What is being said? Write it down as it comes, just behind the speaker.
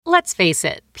Let's face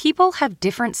it, people have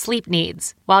different sleep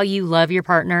needs. While you love your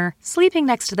partner, sleeping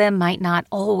next to them might not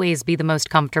always be the most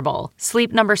comfortable.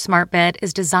 Sleep Number Smart Bed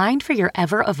is designed for your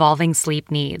ever-evolving sleep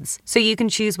needs, so you can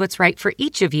choose what's right for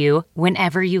each of you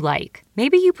whenever you like.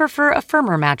 Maybe you prefer a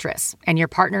firmer mattress, and your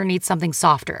partner needs something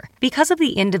softer. Because of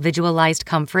the individualized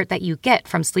comfort that you get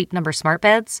from Sleep Number Smart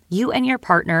Beds, you and your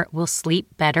partner will sleep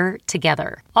better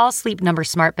together. All Sleep Number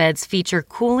Smart Beds feature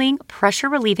cooling,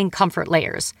 pressure-relieving comfort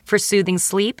layers for soothing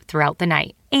sleep throughout the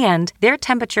night. And their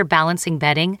temperature-balancing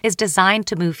bedding is designed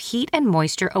to move heat and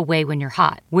moisture away when you're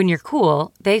hot. When you're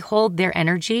cool, they hold their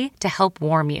energy to help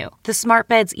warm you. The smart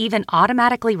beds even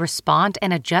automatically respond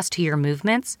and adjust to your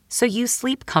movements, so you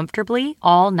sleep comfortably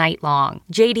all night long.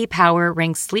 J.D. Power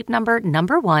ranks Sleep Number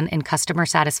 #1 in customer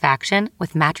satisfaction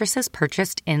with mattresses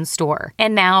purchased in-store.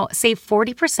 And now, save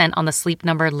 40% on the Sleep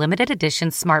Number Limited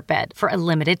Edition Smart Bed for a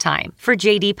limited time. For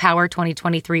J.D. Power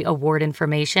 2023 award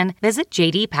information, visit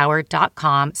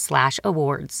jdpower.com/awards.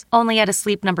 Only at a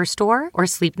Sleep Number store or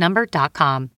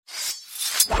sleepnumber.com.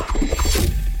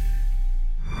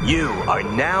 You are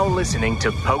now listening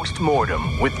to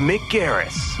Postmortem with Mick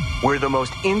Garris, where the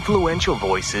most influential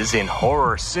voices in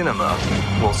horror cinema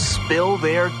will spill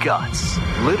their guts,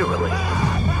 literally,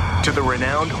 to the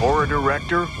renowned horror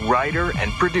director, writer,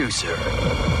 and producer.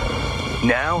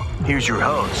 Now, here's your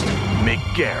host, Mick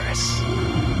Garris.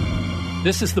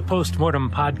 This is the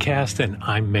Postmortem Podcast, and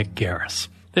I'm Mick Garris.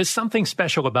 There's something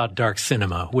special about dark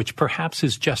cinema, which perhaps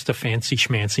is just a fancy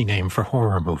schmancy name for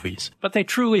horror movies. But they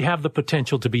truly have the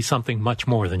potential to be something much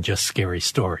more than just scary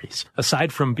stories.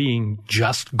 Aside from being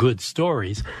just good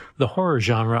stories, the horror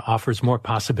genre offers more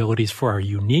possibilities for our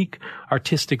unique,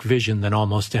 artistic vision than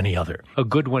almost any other. A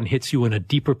good one hits you in a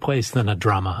deeper place than a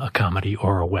drama, a comedy,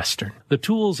 or a western. The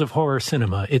tools of horror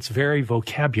cinema, its very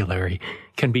vocabulary,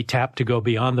 can be tapped to go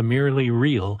beyond the merely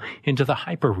real into the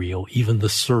hyper-real, even the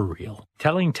surreal.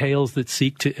 Telling tales that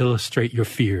seek to illustrate your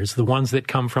fears, the ones that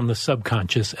come from the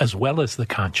subconscious as well as the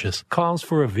conscious, calls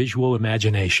for a visual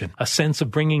imagination, a sense of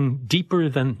bringing deeper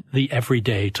than the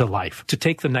everyday to life, to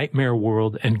take the nightmare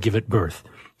world and give it birth,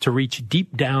 to reach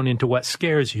deep down into what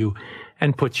scares you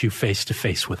and puts you face to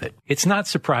face with it. It's not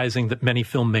surprising that many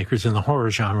filmmakers in the horror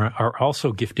genre are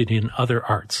also gifted in other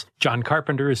arts. John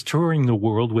Carpenter is touring the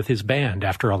world with his band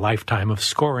after a lifetime of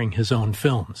scoring his own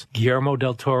films. Guillermo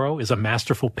del Toro is a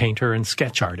masterful painter and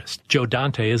sketch artist. Joe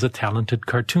Dante is a talented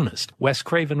cartoonist. Wes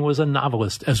Craven was a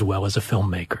novelist as well as a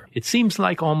filmmaker. It seems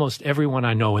like almost everyone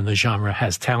I know in the genre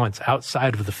has talents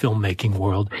outside of the filmmaking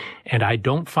world, and I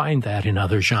don't find that in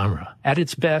other genres. At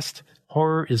its best,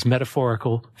 horror is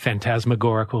metaphorical,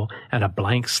 phantasmagorical, and a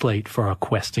blank slate for a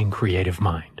questing creative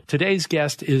mind. Today's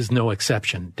guest is no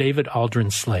exception. David Aldrin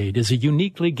Slade is a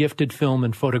uniquely gifted film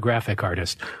and photographic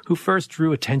artist who first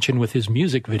drew attention with his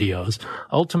music videos,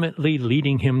 ultimately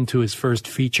leading him to his first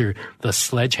feature, the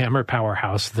sledgehammer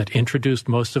powerhouse that introduced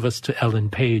most of us to Ellen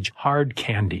Page, Hard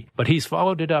Candy. But he's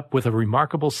followed it up with a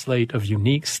remarkable slate of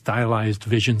unique, stylized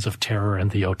visions of terror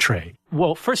and the outre.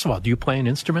 Well, first of all, do you play an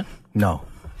instrument? No.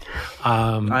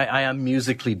 I am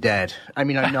musically dead. I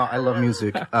mean, I love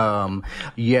music.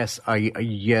 Yes, I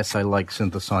like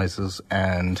synthesizers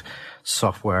and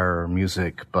software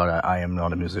music, but I am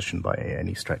not a musician by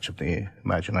any stretch of the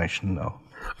imagination, no.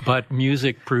 But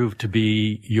music proved to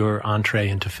be your entree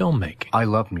into filmmaking. I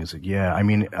love music, yeah. I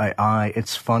mean,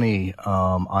 it's funny.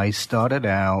 I started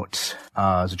out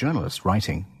as a journalist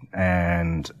writing,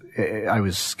 and I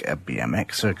was a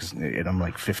BMXer because I'm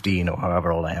like 15 or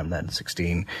however old I am then,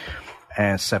 16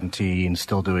 and 17,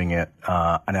 still doing it.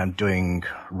 And I'm doing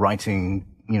writing,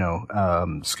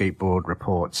 skateboard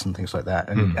reports and things like that.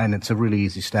 And it's a really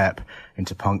easy step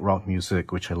into punk rock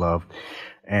music, which I love.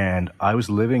 And I was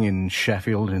living in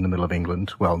Sheffield in the middle of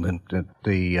England, well,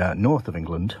 the north of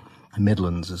England.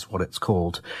 Midlands is what it's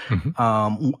called.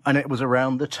 Mm-hmm. And it was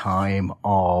around the time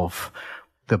of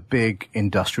the big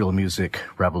industrial music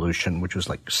revolution, which was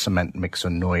like cement mixer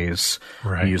noise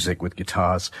music with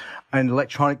guitars. And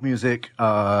electronic music,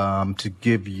 to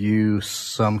give you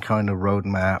some kind of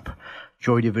roadmap,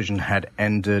 Joy Division had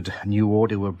ended, New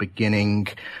Order were beginning.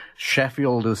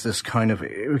 Sheffield is this kind of,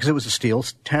 because it was a steel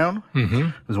town. Mm-hmm.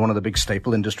 It was one of the big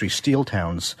staple industry steel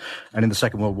towns. And in the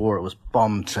Second World War, it was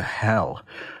bombed to hell.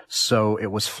 So it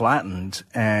was flattened,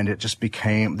 and it just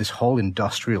became, this whole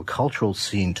industrial cultural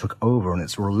scene took over, and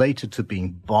it's related to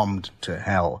being bombed to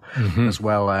hell, as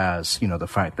well as, the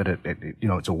fact that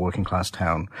it's a working class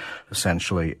town,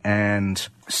 essentially. And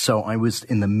so I was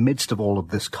in the midst of all of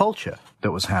this culture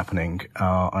that was happening.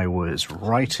 I was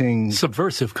writing.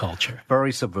 Subversive culture.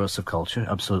 Very subversive culture,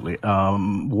 absolutely.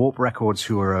 Warp Records,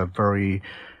 who are a very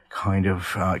kind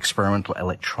of experimental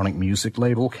electronic music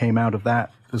label, came out of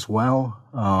that as well.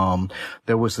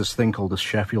 There was this thing called the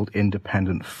Sheffield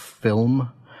Independent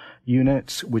Film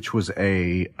Unit, which was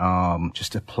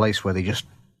just a place where they just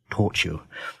taught you.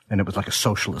 And it was like a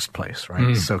socialist place,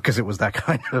 right? So, because it was that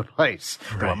kind of place.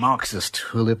 There were Marxists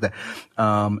who lived there.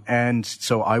 And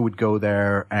so I would go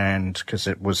there, and because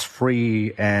it was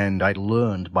free and I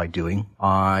learned by doing,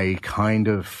 I kind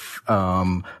of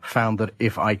found that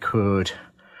if I could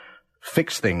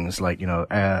fix things like,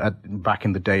 back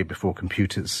in the day before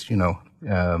computers, it's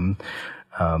going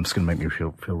to make me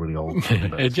feel really old.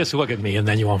 Just look at me and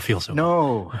then you won't feel so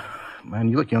No. Man,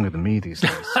 you look younger than me these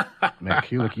days.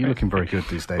 Mick, you're looking very good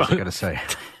these days, I gotta say.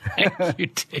 Thank you,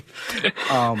 Dave.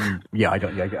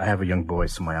 I have a young boy,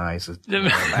 so my eyes are,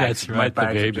 that's right, my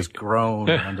bags have just grown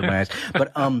under my eyes.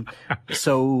 But,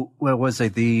 so where was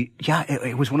I?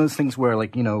 It was one of those things where,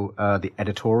 like, the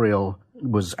editorial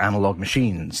was analog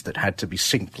machines that had to be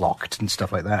sync locked and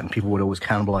stuff like that, and people would always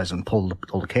cannibalize and pull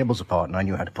all the cables apart, and I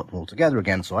knew how to put them all together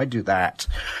again, so I'd do that.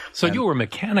 So you were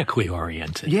mechanically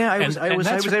oriented. Yeah, I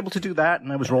was able to do that,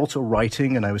 and I was also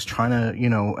writing, and I was trying to,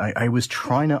 I was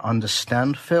trying to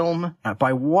understand film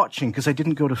by watching, because I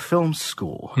didn't go to film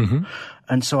school.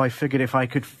 And so I figured if I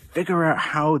could figure out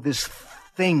how this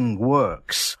thing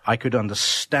works, I could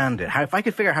understand it. If I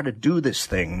could figure out how to do this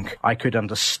thing, I could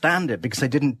understand it, because I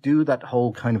didn't do that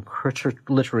whole kind of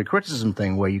literary criticism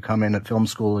thing where you come in at film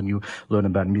school and you learn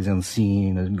about mise en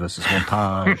scene versus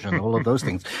montage and all of those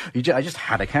things. I just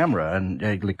had a camera and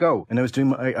I'd go. And I was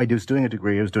doing a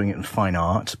degree. I was doing it in fine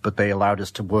art, but they allowed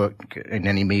us to work in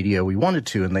any media we wanted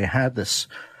to, and they had this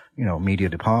media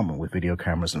department with video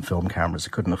cameras and film cameras. I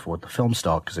couldn't afford the film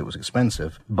stock because it was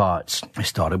expensive, but I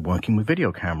started working with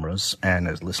video cameras, and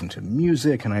I was listening to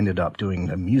music, and I ended up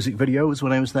doing music videos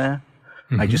when I was there.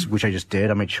 Which I just did.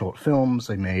 I made short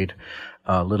films. I made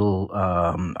I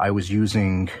was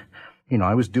using,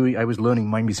 I was learning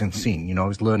my mise en scene. I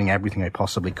was learning everything I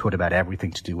possibly could about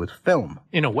everything to do with film.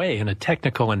 In a way, in a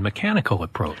technical and mechanical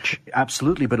approach.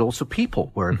 Absolutely, but also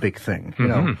people were a big thing.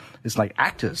 It's like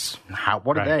actors.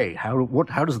 What are they?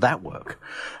 How does that work?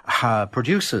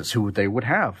 Producers who they would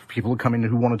have. People would come in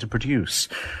who wanted to produce.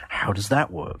 How does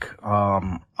that work?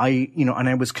 And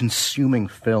I was consuming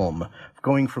film,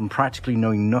 going from practically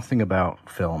knowing nothing about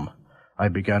film. I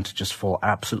began to just fall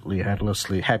absolutely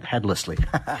headlessly.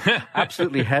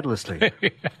 Absolutely headlessly.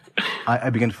 I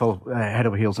began to fall head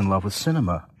over heels in love with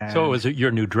cinema. So it was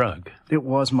your new drug. It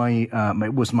was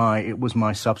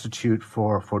my substitute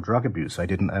for drug abuse. I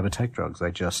didn't ever take drugs.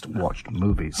 I just watched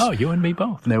movies. Oh, you and me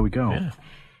both. There we go. Yeah.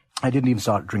 I didn't even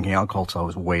start drinking alcohol till I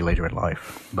was way later in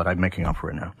life, but I'm making up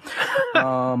for it now.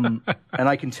 And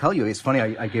I can tell you, it's funny,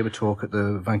 I gave a talk at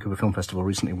the Vancouver Film Festival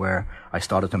recently where I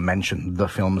started to mention the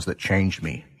films that changed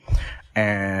me,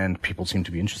 and people seemed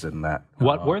to be interested in that.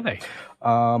 What were they?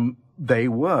 They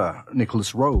were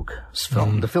Nicholas Roeg's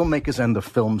film, the filmmakers and the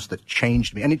films that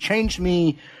changed me. And it changed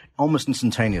me almost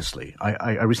instantaneously.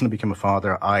 I recently became a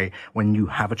father. When you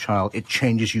have a child, it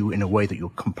changes you in a way that you're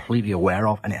completely aware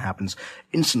of, and it happens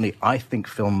instantly. I think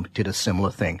film did a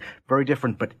similar thing. Very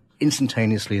different, but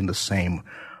instantaneously in the same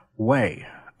way.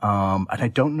 And I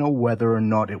don't know whether or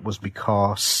not it was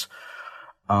because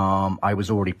I was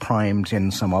already primed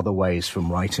in some other ways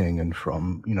from writing and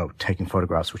from, taking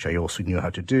photographs, which I also knew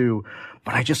how to do.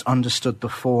 But I just understood the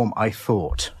form, I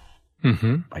thought.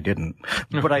 I didn't,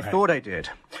 but I thought I did.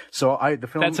 So the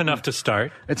film. That's enough to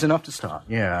start. It's enough to start.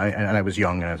 Yeah. And I was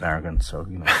young and I was arrogant. So,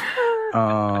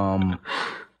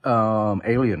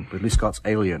 Alien, Ridley Scott's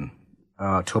Alien,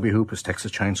 Tobe Hooper's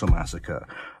Texas Chainsaw Massacre,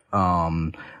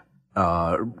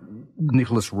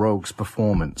 Nicholas Roeg's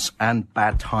performance and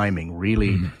Bad Timing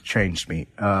really changed me.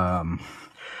 Tony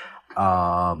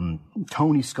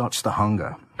Scott's The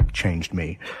Hunger changed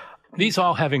me. These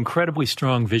all have incredibly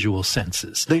strong visual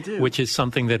senses. They do. Which is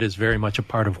something that is very much a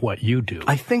part of what you do.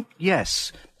 I think,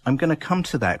 yes. I'm going to come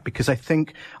to that because I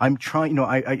think I'm trying,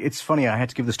 it's funny. I had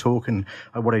to give this talk, and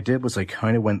what I did was I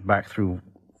kind of went back through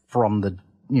from the,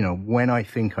 when I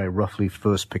think I roughly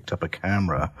first picked up a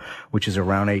camera, which is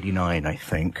around 89, I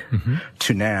think,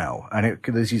 to now. And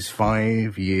there's these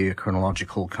 5-year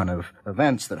chronological kind of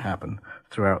events that happen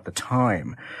throughout the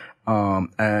time.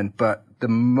 But the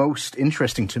most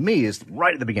interesting to me is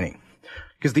right at the beginning.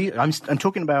 Because I'm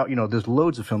talking about, there's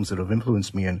loads of films that have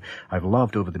influenced me and I've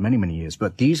loved over the many, many years.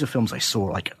 But these are films I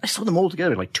saw them all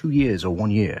together in 2 years or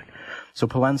 1 year. So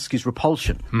Polanski's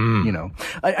Repulsion,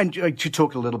 and to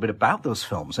talk a little bit about those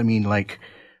films. I mean,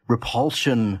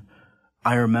 Repulsion,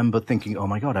 I remember thinking, oh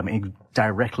my God, I'm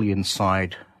directly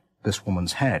inside this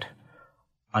woman's head.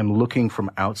 I'm looking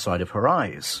from outside of her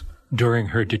eyes. During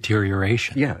her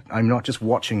deterioration. Yeah. I'm not just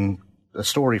watching a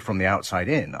story from the outside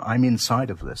in. I'm inside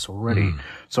of this already.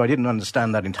 So I didn't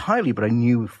understand that entirely, but I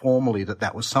knew formally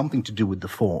that was something to do with the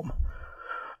form.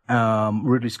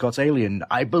 Ridley Scott's Alien,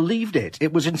 I believed it.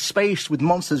 It was in space with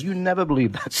monsters. You never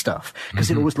believe that stuff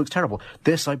because it always looks terrible.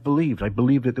 This I believed. I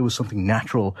believed that there was something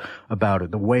natural about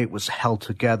it. The way it was held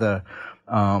together,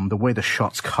 the way the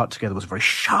shots cut together was very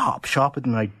sharper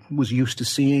than I was used to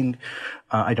seeing.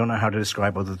 I don't know how to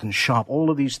describe other than sharp. All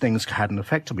of these things had an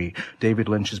effect on me. David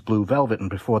Lynch's Blue Velvet and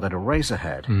before that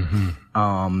Eraserhead.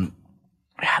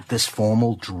 Had this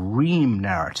formal dream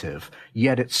narrative,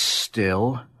 yet it's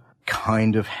still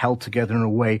kind of held together in a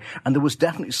way. And there was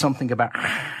definitely something about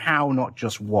how, not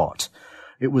just what.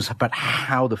 It was about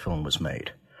how the film was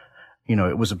made. You know,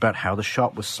 it was about how the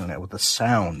shot was done, with the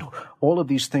sound, all of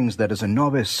these things that as a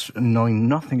novice knowing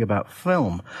nothing about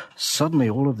film, suddenly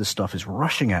all of this stuff is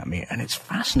rushing at me and it's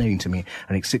fascinating to me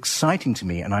and it's exciting to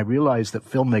me. And I realized that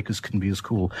filmmakers can be as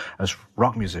cool as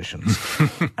rock musicians.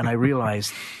 And I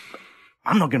realized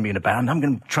I'm not going to be in a band. I'm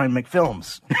going to try and make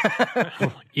films.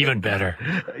 Even better.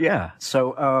 Yeah.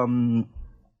 So, and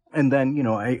then, you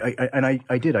know,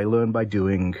 I did. I learned by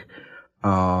doing.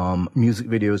 Music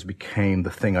videos became the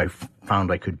thing I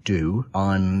found I could do,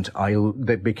 and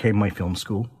that became my film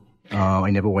school.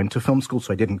 I never went to film school,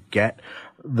 so I didn't get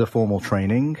the formal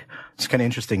training. It's kind of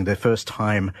interesting. The first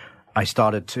time it's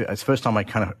the first time I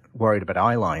kind of worried about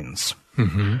eye lines.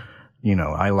 You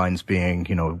know, eye lines being,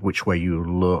 you know, which way you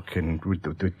look and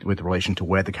with relation to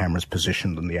where the camera's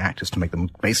positioned and the actors to make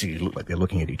them basically look like they're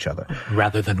looking at each other.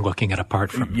 Rather than looking at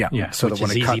apart from. Yeah. So which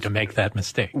is easy to make that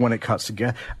mistake. When it cuts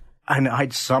together. And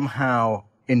I'd somehow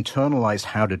internalized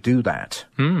how to do that,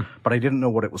 but I didn't know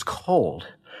what it was called.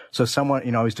 So someone,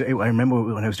 you know, I remember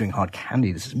when I was doing Hard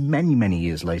Candy, this is many, many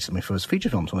years later, my first feature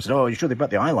film, someone said, "Oh, you sure they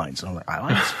about the eye lines?" And I'm like, "Eye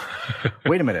lines?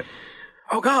 Wait a minute.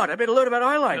 Oh God, I better learn about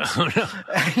eye lines." Oh, no.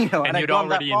 You know, and you'd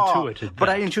already intuited that. But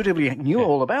I intuitively knew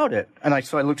all about it. And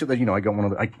so I looked at I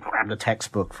grabbed a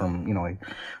textbook from, you know, I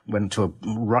went to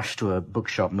rushed to a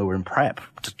bookshop nowhere in prep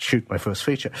to shoot my first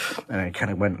feature. And I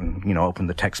kind of went and, you know, opened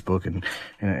the textbook and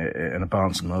in a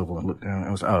Barnes & Noble and looked down.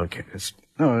 I was, okay,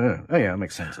 oh yeah, that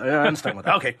makes sense. I understand what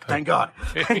that. Okay, thank God.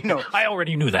 You know, I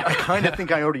already knew that. I kind of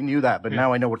think I already knew that, but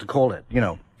now I know what to call it, you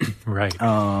know. Right.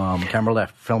 Camera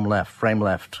left, film left, frame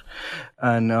left.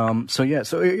 And,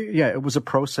 it was a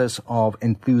process of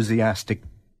enthusiastic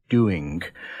doing.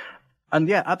 And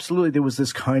yeah, absolutely. There's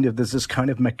this kind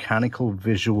of mechanical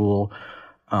visual,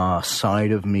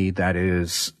 side of me that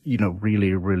is, you know,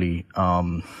 really, really,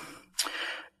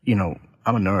 you know,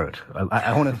 I'm a nerd.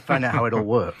 I want to find out how it all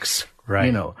works. Right.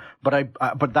 You know,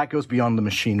 but that goes beyond the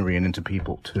machinery and into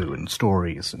people too, and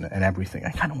stories and everything. I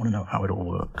kind of want to know how it all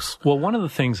works. Well, one of the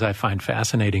things I find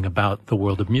fascinating about the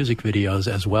world of music videos,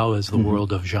 as well as the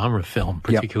world of genre film,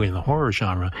 particularly in the horror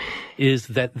genre, is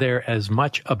that they're as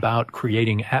much about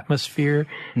creating atmosphere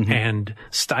and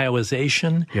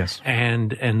stylization,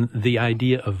 and the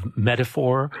idea of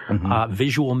metaphor,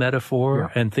 visual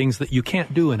metaphor, and things that you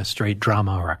can't do in a straight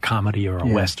drama or a comedy or a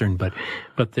western, but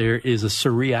there is a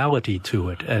surreality to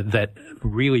it that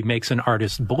really makes an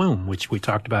artist bloom, which we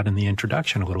talked about in the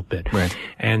introduction a little bit. Right.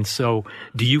 And so,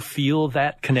 do you feel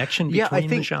that connection between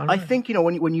the genre? I think, you know,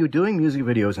 when you're doing music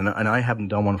videos, and I haven't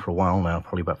done one for a while now,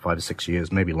 probably about 5 to 6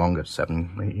 years, maybe longer,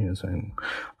 7, 8 years.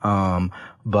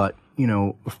 But, you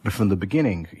know, from the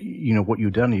beginning, you know, what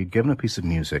you've done, you've given a piece of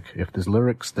music. If there's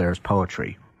lyrics, there's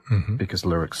poetry. Because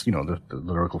lyrics, you know, the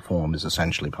lyrical form is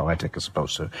essentially poetic as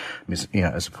opposed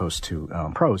to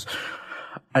prose.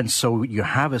 And so you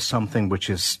have something which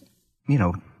is, you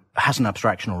know, has an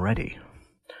abstraction already.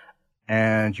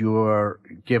 And you're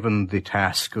given the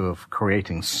task of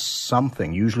creating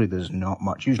something. Usually there's not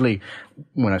much. Usually,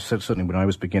 certainly when I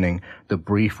was beginning, the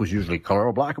brief was usually color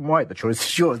or black and white. The choice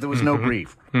is yours. There was no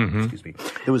brief. Excuse me.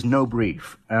 There was no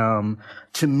brief.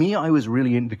 To me, I was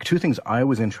really the two things I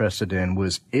was interested in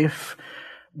was if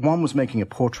one was making a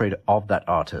portrait of that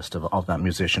artist, of that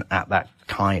musician at that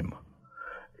time.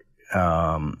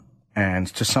 And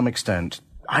to some extent,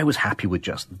 I was happy with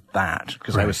just that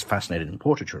because I was fascinated in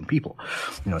portraiture and people.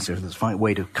 You know, so if there's a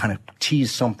way to kind of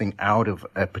tease something out of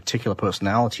a particular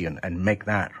personality and make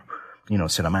that, you know,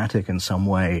 cinematic in some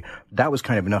way, that was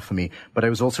kind of enough for me. But I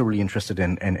was also really interested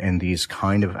in these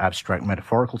kind of abstract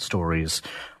metaphorical stories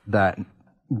that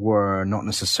were not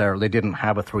necessarily, they didn't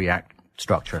have a 3-act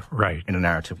structure in a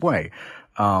narrative way.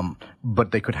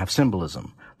 But they could have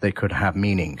symbolism. They could have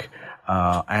meaning.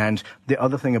 And the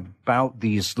other thing about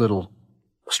these little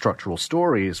structural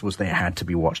stories was they had to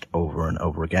be watched over and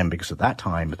over again because at that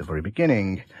time, at the very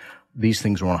beginning, these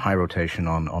things were on high rotation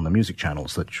on the music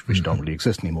channels, which don't really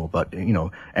exist anymore. But,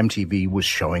 MTV was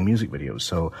showing music videos.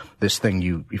 So this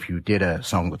thing, if you did a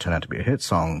song that turned out to be a hit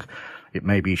song, it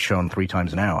may be shown 3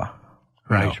 times an hour.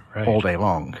 Right. All day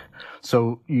long.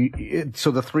 So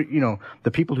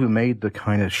the people who made the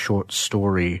kind of short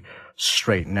story,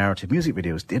 straight narrative music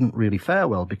videos didn't really fare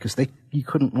well because you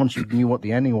couldn't, once you knew what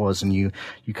the ending was, and you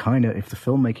kind of, if the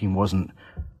filmmaking wasn't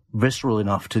visceral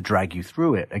enough to drag you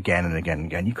through it again and again and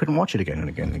again, you couldn't watch it again and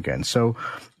again and again. So,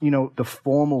 the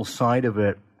formal side of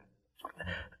it,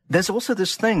 there's also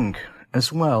this thing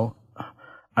as well,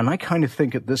 and I kind of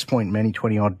think at this point, many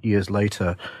 20 odd years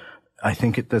later, I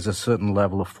think there's a certain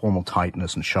level of formal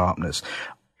tightness and sharpness.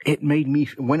 It made me,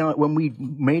 when we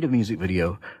made a music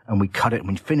video and we cut it and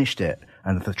we finished it,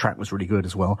 and the track was really good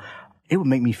as well, it would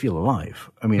make me feel alive.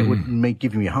 I mean, it would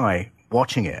give me a high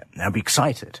watching it. I'd be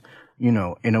excited,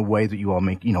 in a way that you are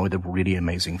making, with a really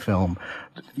amazing film.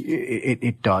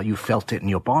 You felt it in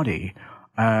your body.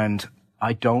 And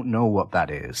I don't know what that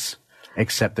is,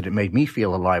 except that it made me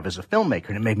feel alive as a filmmaker,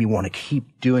 and it made me want to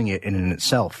keep doing it in and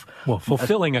itself. Well,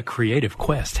 fulfilling a creative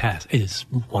quest is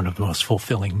one of the most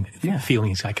fulfilling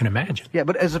feelings I can imagine. Yeah,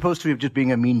 but as opposed to just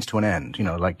being a means to an end,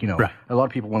 right. A lot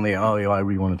of people when I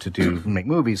really wanted to make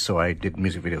movies, so I did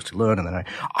music videos to learn, and then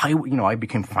I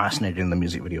became fascinated in the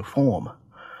music video form.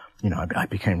 I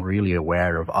became really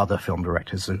aware of other film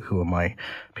directors who were my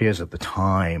peers at the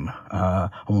time,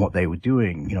 and what they were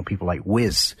doing. People like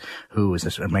Wiz, who was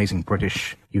this amazing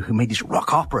British, who made these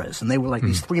rock operas, and they were like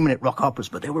these 3-minute rock operas,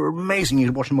 but they were amazing.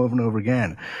 You'd watch them over and over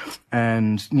again.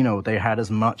 And, they had as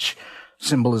much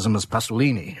symbolism as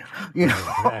Pasolini,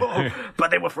 but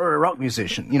they were for a rock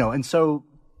musician, and so,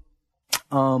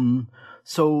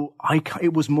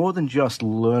 it was more than just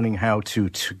learning how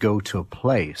to go to a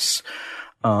place.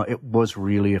 It was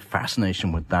really a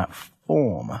fascination with that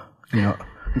form,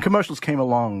 And commercials came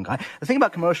along. The thing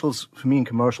about commercials, for me,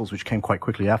 which came quite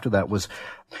quickly after that was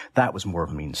more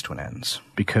of a means to an end,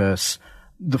 because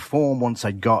the form, once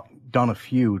I'd done a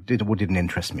few, didn't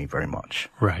interest me very much.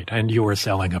 Right, and you were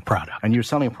selling a product. And you're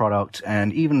selling a product,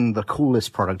 and even the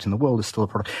coolest product in the world is still a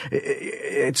product.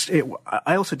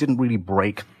 I also didn't really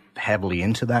break heavily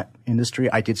into that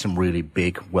industry. I did some really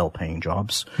big, well-paying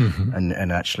jobs,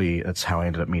 and actually that's how I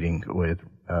ended up meeting with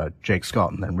Jake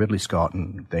Scott and then Ridley Scott,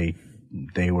 and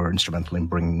they were instrumental in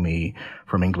bringing me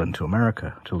from England to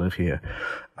America to live here,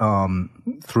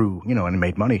 through, and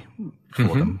made money for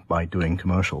them by doing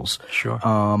commercials. Sure.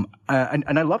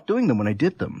 And I loved doing them when I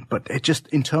did them, but it just,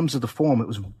 in terms of the form,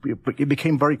 it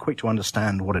became very quick to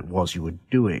understand what it was you were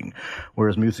doing,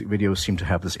 whereas music videos seem to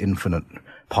have this infinite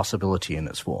possibility in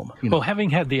its form. Well,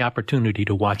 having had the opportunity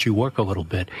to watch you work a little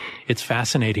bit, it's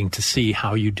fascinating to see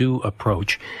how you do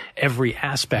approach every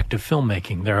aspect of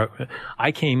filmmaking.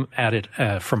 I came at it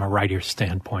from a writer's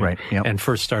standpoint, right, yep. and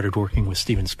first started working with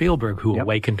Steven Spielberg, who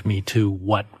awakened me to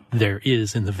what there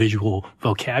is in the visual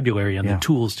vocabulary and the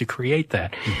tools to create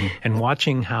that. And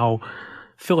watching how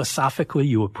philosophically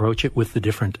you approach it with the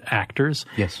different actors,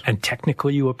 and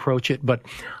technically you approach it, but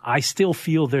I still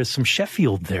feel there's some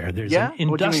Sheffield there. There's an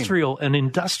industrial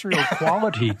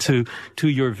quality to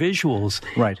your visuals.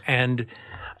 Right. And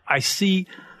I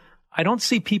don't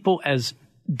see people as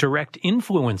direct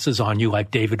influences on you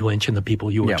like David Lynch and the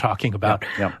people you were talking about,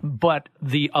 but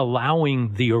the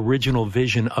allowing the original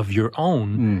vision of your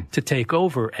own to take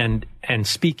over and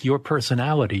speak your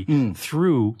personality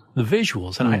through the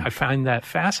visuals. And I find that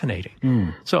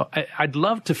fascinating. So I'd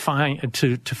love to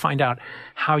find out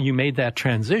how you made that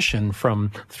transition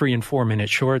from 3 and 4 minute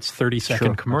shorts,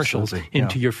 30-second commercials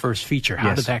into your first feature.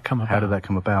 How did that come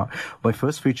about? My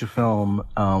first feature film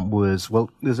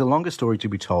there's a longer story to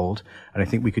be told, and I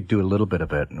think we could do a little bit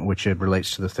of it, which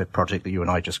relates to the project that you and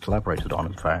I just collaborated on,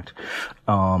 in fact.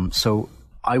 So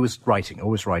I was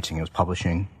always writing. I was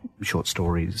publishing short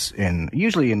stories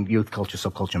usually in youth culture,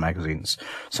 subculture magazines,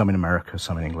 some in America,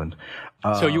 some in England.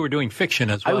 So you were doing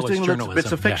fiction as well as journalism. I was doing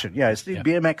bits of fiction. Yeah, it's the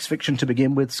BMX fiction to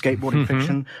begin with, skateboarding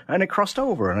fiction, and it crossed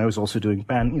over. And I was also doing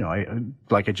band.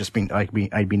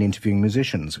 I'd been interviewing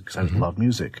musicians because I love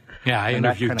music. Yeah, I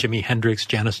interviewed Jimi Hendrix,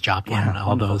 Janis Joplin,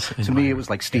 all those. To me, it was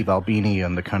like Steve Albini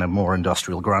and the kind of more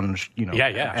industrial grunge,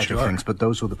 edge of things. But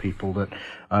those were the people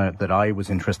that I was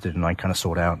interested in. I kind of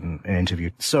sought out and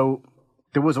interviewed. So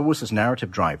there was always this narrative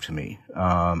drive to me,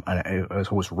 and I was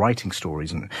always writing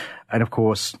stories, and of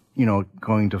course, not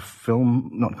going to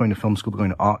film school, but going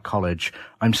to art college,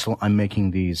 I'm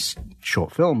making these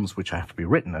short films which have to be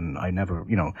written, and I never,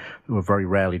 very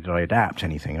rarely did I adapt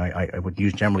anything. I would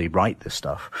generally write this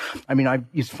stuff. I mean,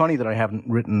 it's funny that I haven't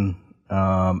written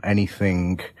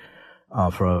anything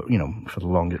for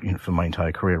my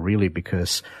entire career, really,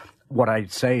 because what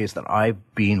I'd say is that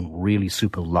I've been really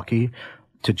super lucky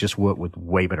to just work with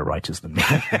way better writers than me.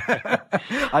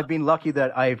 I've been lucky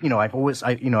that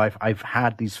I've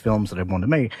had these films that I want to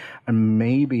make, and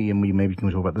maybe we can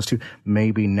talk about this too,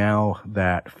 maybe now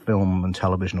that film and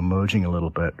television are merging a little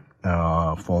bit,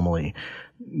 formally,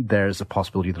 there's a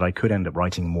possibility that I could end up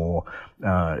writing more,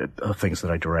 things that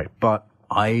I direct. But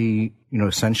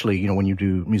essentially, when you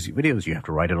do music videos, you have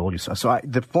to write it all yourself. So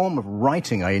the form of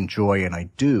writing I enjoy and I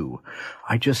do.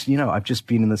 I've just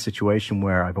been in the situation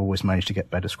where I've always managed to get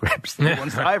better scripts than the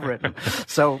ones that I've written.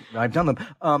 So I've done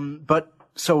them. But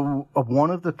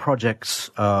one of the projects,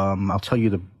 I'll tell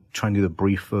you try and do the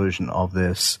brief version of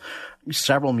this.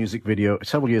 Several years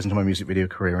into my music video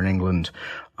career in England,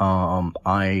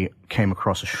 I came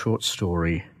across a short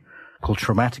story called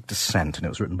Traumatic Descent, and it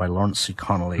was written by Lawrence C.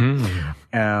 Connolly.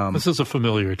 This is a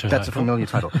familiar title. That's a familiar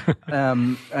title.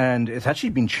 And it's actually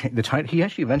been he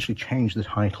actually eventually changed the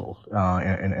title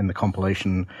in the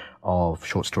compilation of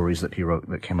short stories that he wrote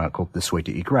that came out called This Way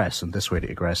to Egress. And This Way to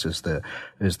Egress is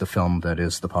the film that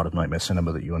is the part of Nightmare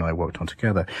Cinema that you and I worked on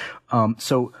together.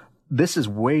 So this is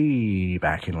way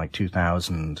back in like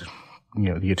 2000,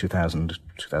 the year 2000,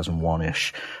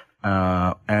 2001-ish.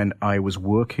 And I was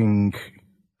working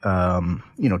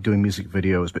doing music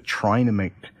videos, but trying to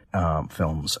make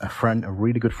films. A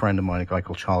really good friend of mine, a guy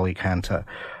called Charlie Cantor,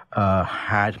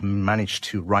 had managed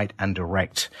to write and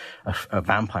direct a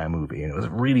vampire movie, and it was a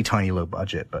really tiny, low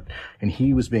budget. And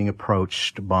he was being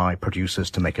approached by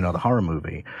producers to make another horror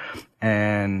movie,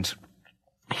 and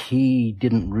he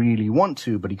didn't really want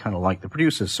to, but he kind of liked the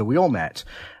producers, so we all met.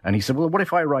 And he said, "Well, what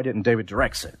if I write it and David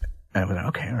directs it?" And I was like,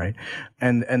 okay, all right.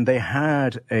 And they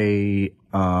had a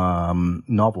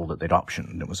novel that they'd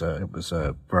optioned. It was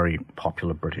a very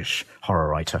popular British horror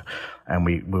writer, and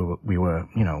we were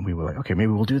like, okay,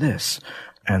 maybe we'll do this.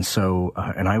 And so,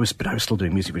 I was still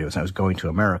doing music videos, and I was going to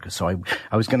America. So I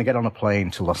was going to get on a plane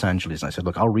to Los Angeles, and I said,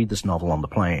 look, I'll read this novel on the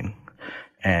plane,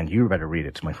 and you better read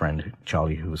it to my friend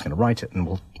Charlie, who was going to write it, and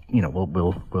we'll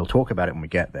talk about it when we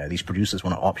get there. These producers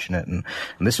want to option it, and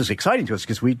this was exciting to us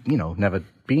because we'd, never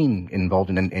been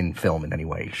involved in film in any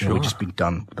way. Sure. We'd just been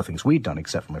done the things we'd done,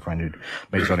 except for my friend who'd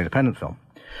made his own independent film,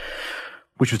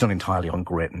 which was done entirely on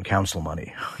grit and council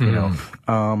money,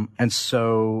 and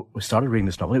so we started reading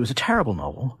this novel. It was a terrible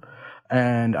novel.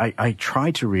 And I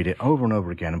tried to read it over and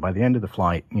over again. And by the end of the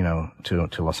flight, to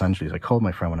Los Angeles, I called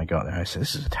my friend when I got there. I said,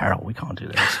 this is terrible. We can't do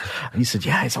this. And he said,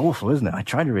 yeah, it's awful, isn't it? I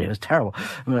tried to read it. It's terrible.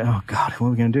 I'm like, oh God, what are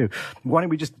we going to do? Why don't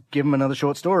we just give him another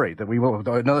short story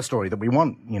another story that we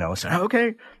want, I said,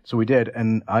 okay. So we did.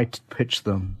 And I pitched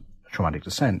them Traumatic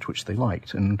Descent, which they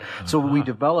liked. And so we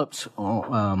developed,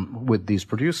 with these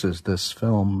producers, this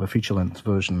film, a feature-length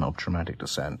version of Traumatic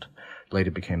Descent.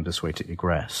 Later became This Way to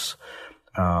Egress.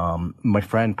 My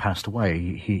friend passed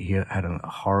away. He had a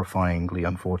horrifyingly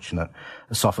unfortunate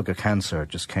esophageal cancer. It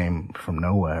just came from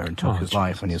nowhere and took his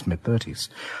life when he was mid-30s.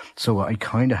 So I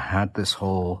kind of had this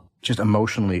whole, just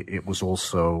emotionally, it was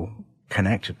also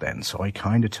connected then. So I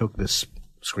kind of took this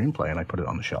screenplay and I put it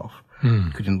on the shelf.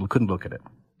 Couldn't look at it.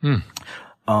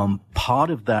 Part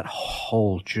of that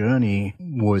whole journey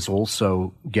was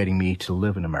also getting me to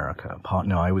live in America.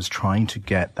 I was trying to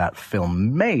get that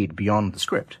film made beyond the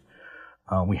script.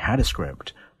 We had a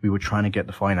script. We were trying to get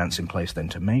the finance in place then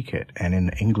to make it. And in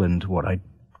England, what I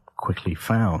quickly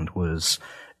found was,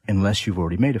 unless you've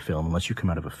already made a film, unless you come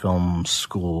out of a film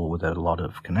school with a lot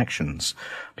of connections,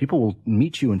 people will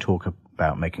meet you and talk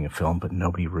about making a film, but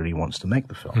nobody really wants to make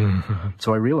the film. Mm-hmm.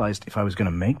 So I realized if I was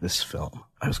going to make this film,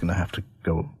 I was going to have to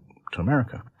go to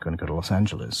America, going to go to Los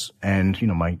Angeles. And,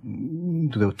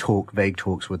 vague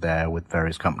talks were there with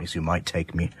various companies who might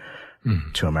take me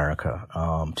to America,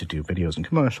 to do videos and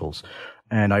commercials.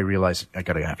 And I realized I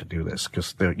have to do this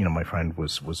because, my friend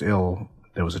was ill.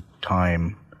 There was a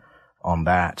time on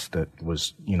that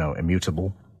was,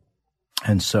 immutable.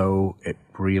 And so it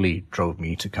really drove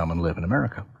me to come and live in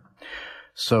America.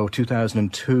 So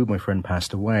 2002, my friend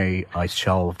passed away. I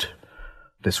shelved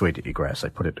This Way to Egress. I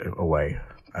put it away.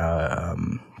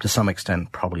 To some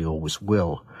extent, probably always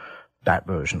will, that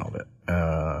version of it.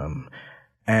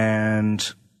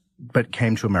 But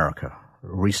came to America,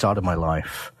 restarted my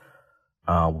life.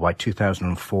 By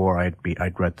 2004,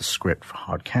 I'd read the script for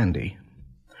Hard Candy,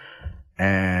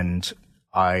 and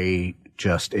I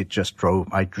just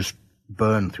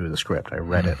burned through the script. I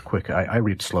read it quick. I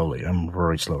read slowly. I'm a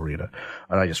very slow reader,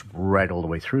 and I just read all the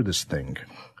way through this thing,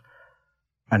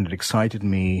 and it excited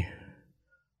me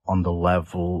on the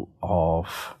level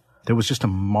of there was just a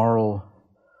moral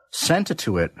center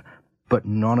to it. But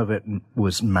none of it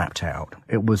was mapped out.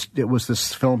 It was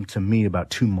this film to me about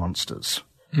two monsters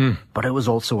but it was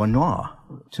also a noir.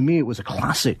 To me, it was a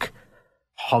classic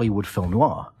Hollywood film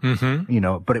noir,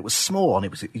 but it was small and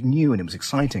it was new and it was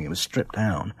exciting. It was stripped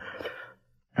down.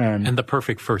 And the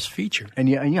perfect first feature. And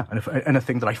a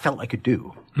thing that I felt I could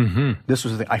do. This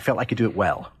was the thing. I felt I could do it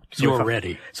well. So You're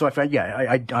ready. So I felt,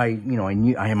 I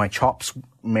knew I had my chops.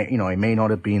 I may not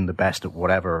have been the best at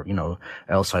whatever,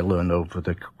 else I learned over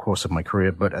the course of my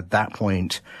career, but at that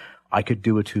point, I could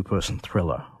do a 2-person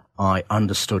thriller. I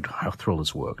understood how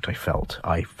thrillers worked. I felt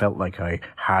like I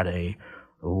had a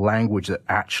language that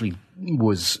actually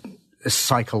was as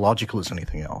psychological as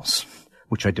anything else,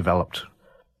 which I developed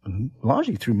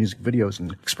largely through music videos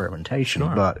and experimentation.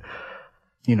 Sure. But,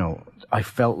 I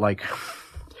felt like,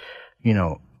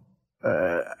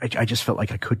 I just felt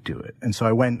like I could do it. And so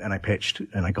I went and I pitched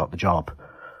and I got the job.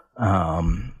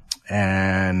 And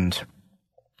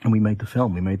we made the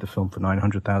film. We made the film for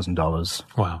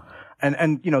 $900,000. Wow.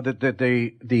 And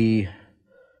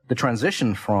the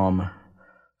transition from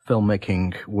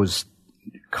filmmaking was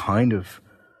kind of,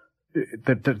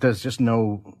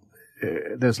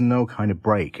 there's no kind of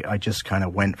break. I just kind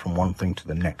of went from one thing to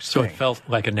the next thing. So it felt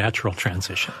like a natural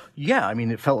transition. Yeah, I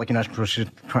mean, it felt like a natural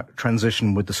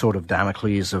transition with the sort of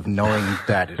Damocles of knowing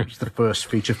that it's the first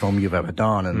feature film you've ever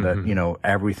done and that,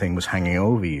 everything was hanging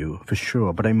over you, for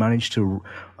sure. But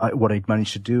what I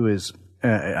managed to do is,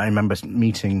 I remember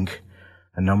meeting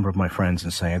a number of my friends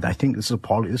and saying, I think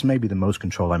this may be the most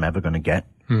control I'm ever going to get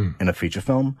in a feature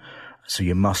film. So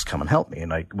you must come and help me.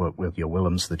 And I worked with Joe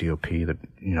Willems, the DOP that,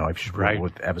 I've worked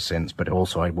with ever since, but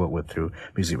also I worked with through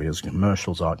music videos and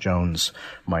commercials, Art Jones,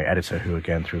 my editor, who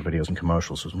again through videos and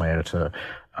commercials was my editor,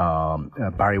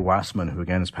 Barry Wassman, who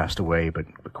again has passed away, but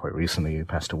quite recently he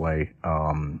passed away.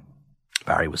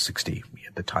 Barry was 60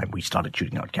 at the time we started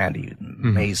shooting Out Candy,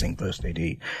 amazing first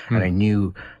AD. And I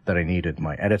knew that I needed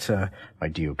my editor, my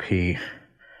DOP,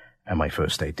 and my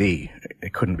first AD.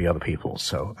 It couldn't be other people.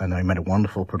 And I met a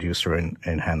wonderful producer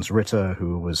in Hans Ritter,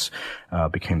 who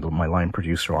became my line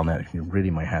producer on that,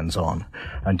 really my hands on.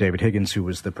 And David Higgins, who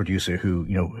was the producer who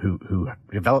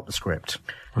developed the script,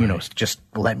 just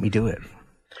let me do it.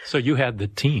 So you had the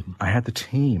team. I had the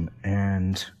team,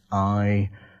 and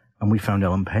we found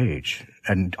Ellen Page.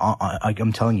 And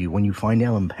I'm telling you, when you find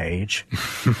Ellen Page,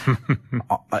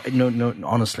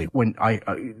 honestly, when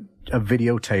a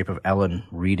videotape of Ellen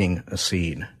reading a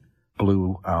scene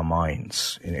blew our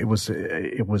minds.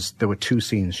 There were 2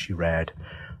 scenes she read,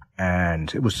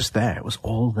 and it was just there. It was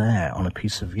all there on a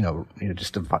piece of,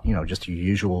 just a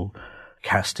usual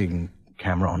casting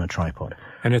camera on a tripod.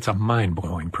 And it's a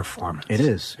mind-blowing performance. It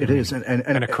is. It is.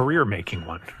 And a career-making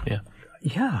one. Yeah.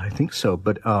 Yeah, I think so.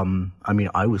 But,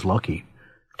 I was lucky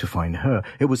to find her.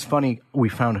 It was funny. We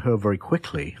found her very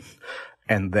quickly,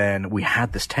 and then we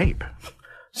had this tape.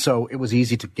 So it was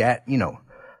easy to get,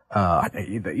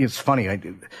 it's funny.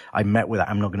 I met with,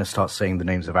 I'm not going to start saying the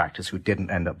names of actors who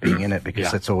didn't end up being in it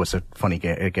because it's always a funny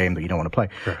game that you don't want to play.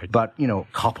 Right. But, a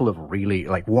couple of really,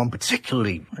 one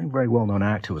particularly very well-known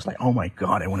actor was like, oh my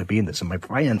God, I want to be in this. And my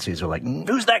finances were like,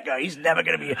 who's that guy? He's never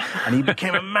going to be. And he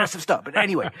became a massive star. But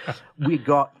anyway, we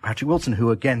got Patrick Wilson, who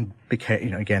again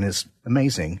is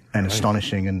amazing and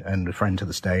astonishing and a friend to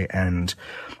this day. And,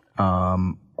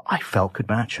 I felt could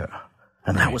match her.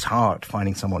 And that was hard,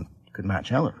 finding someone who could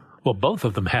match Ellen. Well, both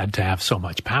of them had to have so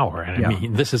much power. And I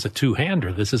mean, this is a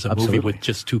two-hander. This is a movie with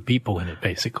just 2 people in it,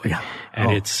 basically. Yeah.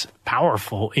 And it's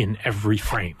powerful in every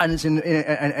frame. And it's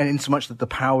in so much that the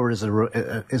power is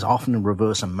often a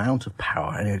reverse amount of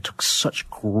power. And it took such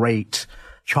great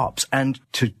chops. And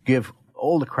to give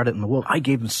all the credit in the world, I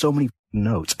gave them so many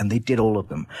notes, and they did all of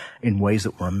them in ways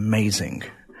that were amazing.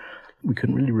 We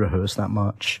couldn't really rehearse that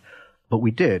much, but we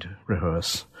did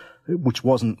rehearse, which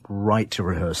wasn't right to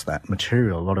rehearse that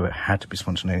material. A lot of it had to be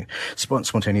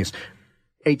spontaneous.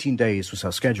 18 days was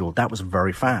our schedule. That was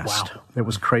very fast. Wow. It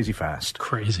was crazy fast.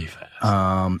 Crazy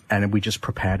fast. And we just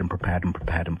prepared and prepared and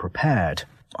prepared and prepared.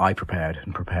 I prepared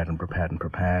and prepared and prepared and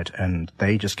prepared. And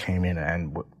they just came in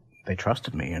and they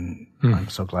trusted me. And I'm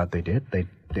so glad they did.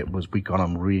 We got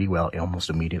on really well almost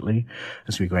immediately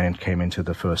as we came into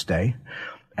the first day.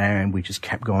 And we just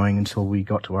kept going until we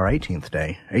got to our 18th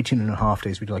day. 18 and a half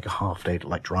days. We did like a half day,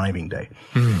 like driving day.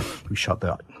 We shot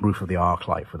the roof of the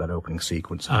ArcLight for that opening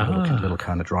sequence, and a little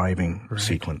kind of driving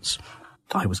sequence.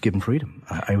 I was given freedom.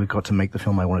 I got to make the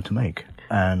film I wanted to make.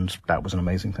 And that was an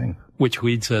amazing thing. Which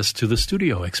leads us to the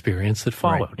studio experience that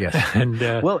followed. Right, yes. And,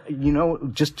 well,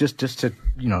 just to,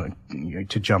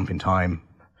 to jump in time,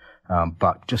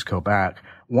 but just go back.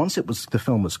 Once the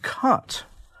film was cut,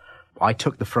 I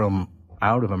took the film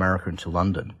out of America into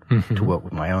London to work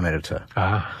with my own editor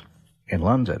in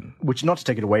London, which not to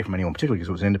take it away from anyone particularly, because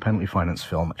it was an independently financed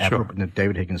film. Sure.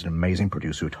 David Higgins, an amazing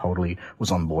producer who totally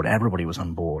was on board. Everybody was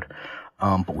on board.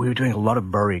 But we were doing a lot of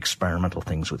very experimental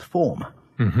things with form.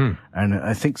 Mm-hmm. And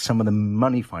I think some of the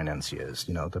money financiers,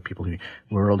 the people who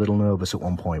were a little nervous at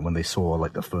one point when they saw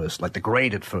the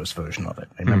graded first version of it.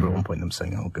 I remember at one point them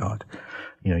saying, "Oh God,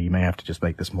 you may have to just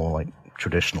make this more like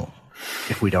traditional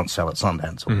if we don't sell at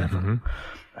Sundance or whatever." Mm-hmm.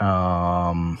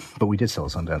 But we did sell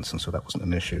at Sundance, and so that wasn't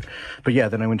an issue. But yeah,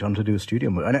 then I went on to do a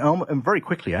studio movie, and very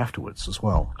quickly afterwards as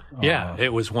well. Yeah,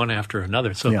 it was one after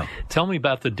another. So tell me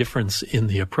about the difference in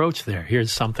the approach there.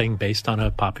 Here's something based on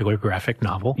a popular graphic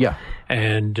novel. Yeah.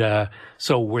 And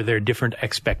so were there different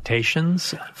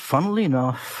expectations? Funnily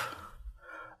enough,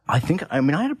 I had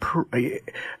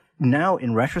now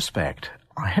in retrospect,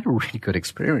 I had a really good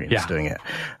experience doing it.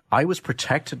 I was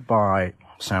protected by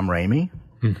Sam Raimi,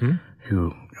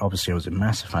 who obviously I was a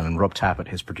massive fan, and Rob Tappert,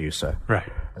 his producer.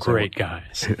 Right. Great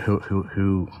guys.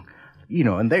 Who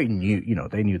and they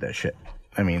knew their shit.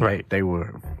 I mean, they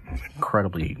were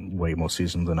incredibly way more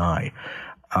seasoned than I.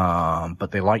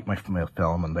 But they liked my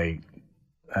film, and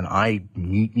I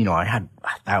had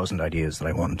 1,000 ideas that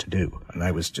I wanted to do, and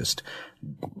I just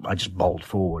bowled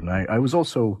forward. And I was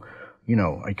also,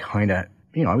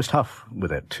 I was tough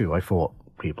with it too. I fought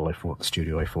people, I fought the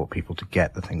studio, I fought people to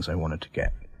get the things I wanted to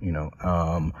get.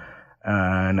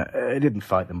 And I didn't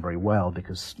fight them very well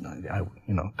because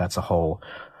that's a whole,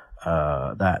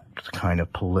 that kind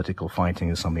of political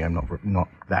fighting is something I'm not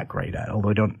that great at, although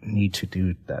I don't need to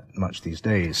do that much these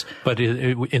days. But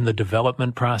in the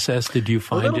development process, did you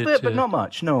find it? A little bit, but not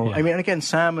much, no. Yeah. I mean, again,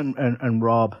 Sam and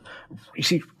Rob, you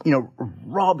see,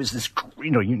 Rob is this,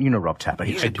 Rob Tapper,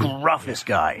 he's the gruffest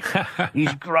guy.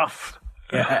 He's gruff.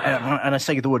 And I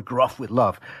say the word gruff with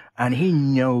love. And he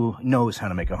knows how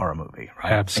to make a horror movie,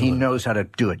 right? Absolutely. And he knows how to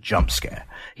do a jump scare.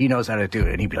 He knows how to do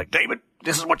it. And he'd be like, "David,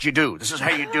 this is what you do. This is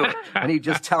how you do it." And he'd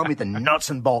just tell me the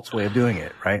nuts and bolts way of doing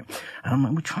it, right? And I'm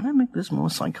like, we're trying to make this more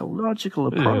psychological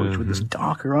approach with this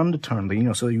darker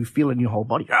undertone, so you feel it in your whole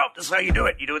body. Oh, this is how you do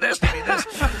it. You do this, you do this.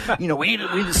 we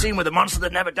need the scene with the monster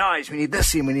that never dies. We need this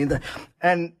scene. We need that.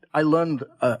 And I learned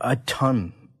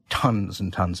tons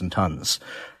and tons and tons.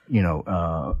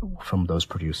 From those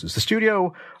producers. The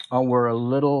studio were a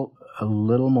little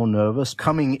more nervous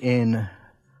coming in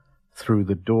through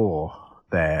the door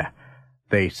there.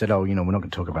 They said, "Oh, we're not going to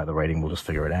talk about the rating. We'll just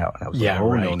figure it out." And I was like, "Oh,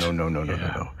 right.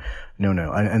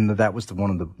 No." And that was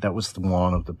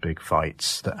one of the big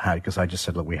fights that had, because I just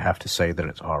said, "Look, we have to say that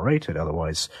it's R-rated.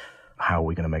 Otherwise, how are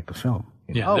we going to make the film?"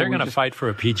 Yeah, they're going to fight for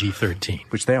a PG-13.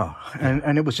 Which they are.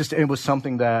 And it was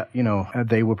something that,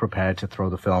 they were prepared to throw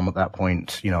the film at that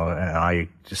point, and I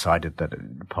decided that it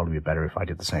would probably be better if I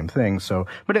did the same thing. So,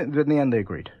 but in the end they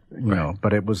agreed,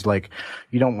 but it was like,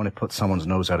 you don't want to put someone's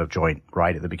nose out of joint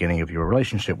right at the beginning of your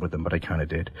relationship with them, but I kind of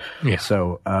did. Yeah.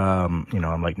 So, I'm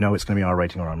like, no, it's going to be R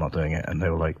rating or I'm not doing it. And they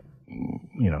were like,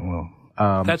 well.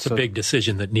 That's a big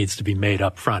decision that needs to be made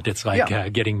up front. It's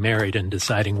like getting married and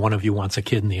deciding one of you wants a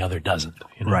kid and the other doesn't.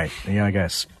 Right. Yeah, I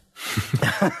guess.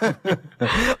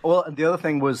 Well, the other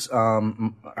thing was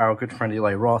our good friend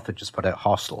Eli Roth had just put out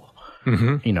Hostel,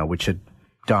 which had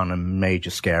done a major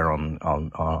scare on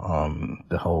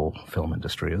the whole film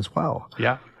industry as well.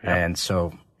 Yeah. And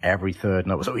so every third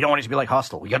note was, "Oh, we don't want it to be like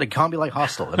Hostel. It can't be like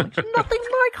Hostel." I'm like, nothing's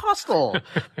like Hostel.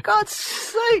 For God's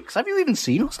sakes, have you even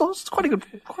seen Hostel? It's quite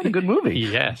a good movie.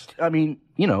 Yes. I mean,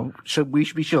 we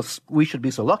should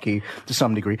be so lucky to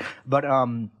some degree. But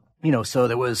so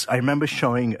there was. I remember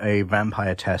showing a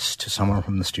vampire test to someone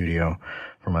from the studio,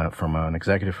 from an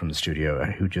executive from the studio,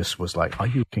 who just was like, "Are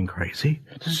you fucking crazy?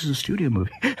 This is a studio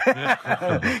movie." He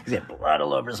had blood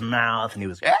all over his mouth, and he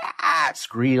was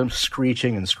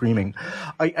screeching and screaming.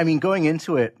 I mean, going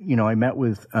into it, I met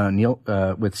with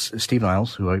with Steve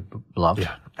Niles, who I loved.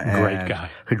 Yeah, great guy.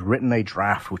 Who'd written a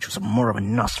draft, which was more of a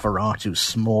Nosferatu,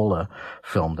 smaller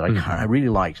film that I really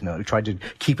liked. They tried to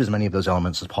keep as many of those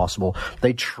elements as possible.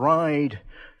 They tried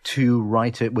to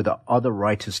write it with other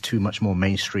writers, two much more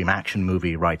mainstream action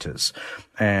movie writers.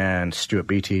 And Stuart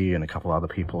Beattie and a couple other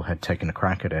people had taken a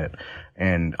crack at it.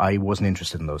 And I wasn't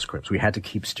interested in those scripts. We had to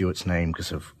keep Stuart's name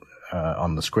because of,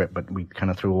 on the script, but we kind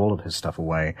of threw all of his stuff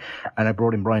away. And I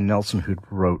brought in Brian Nelson, who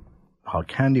wrote Hard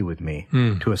Candy with me,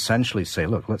 to essentially say,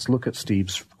 look, let's look at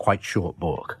Steve's quite short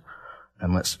book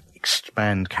and let's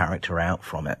expand character out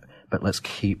from it, but let's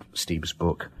keep Steve's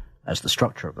book as the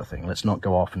structure of the thing. Let's not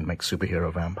go off and make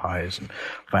superhero vampires and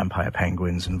vampire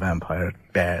penguins and vampire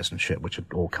bears and shit, which had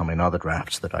all come in other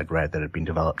drafts that I'd read that had been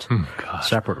developed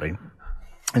separately.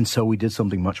 And so we did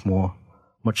something much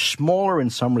smaller in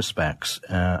some respects,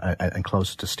 and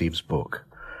closer to Steve's book.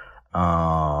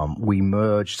 We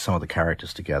merged some of the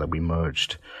characters together. We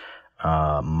merged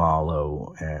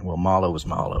Marlowe, Marlowe was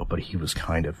Marlowe, but he was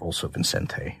kind of also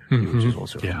Vincente, which is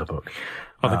also from the book.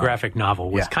 Well, the graphic novel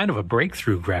was kind of a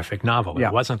breakthrough graphic novel.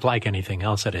 It wasn't like anything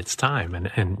else at its time,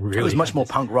 and really it was much more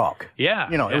punk rock. Yeah,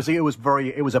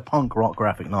 it was a punk rock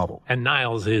graphic novel. And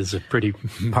Niles is a pretty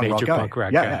major punk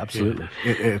rock guy. Yeah, absolutely.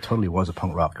 Yeah. It totally was a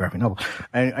punk rock graphic novel,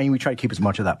 and we tried to keep as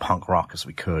much of that punk rock as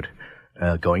we could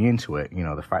going into it.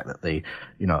 The fact that they,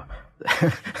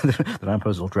 the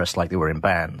vampires all dressed like they were in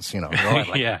bands. They all had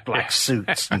like black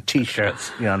suits and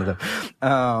t-shirts.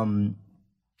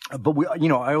 But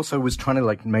I also was trying to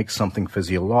like make something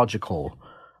physiological.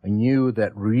 I knew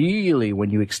that really when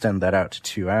you extend that out to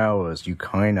 2 hours, you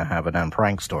kind of have an Anne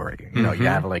Frank story. You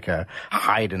have like a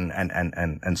hide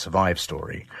and survive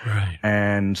story. Right.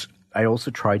 And I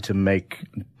also tried to make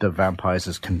the vampires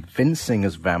as convincing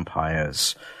as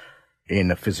vampires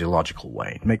in a physiological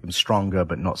way. Make them stronger,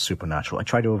 but not supernatural. I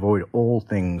tried to avoid all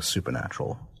things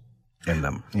supernatural in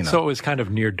them. So it was kind of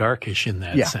near darkish in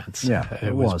that sense. Yeah,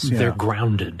 it was. They're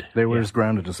grounded. They were as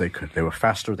grounded as they could. They were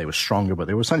faster, they were stronger, but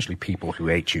they were essentially people who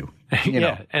ate you. You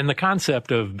know? And the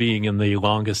concept of being in the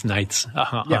longest nights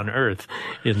on Earth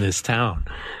in this town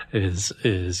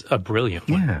is a brilliant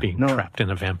one, being trapped in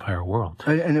a vampire world.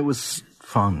 And it was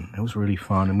fun. It was really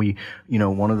fun. And we,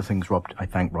 one of the things I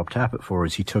thank Rob Tappert for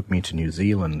is he took me to New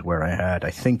Zealand where I had, I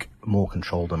think, more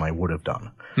control than I would have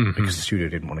done because the studio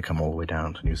didn't want to come all the way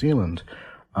down to New Zealand.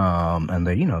 And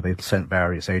they sent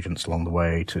various agents along the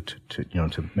way to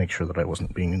make sure that I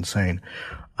wasn't being insane.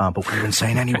 But we were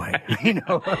insane anyway,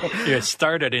 You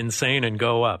started insane and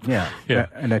go up. Yeah.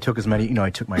 And I took as many, I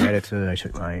took my editor, I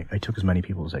took as many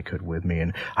people as I could with me.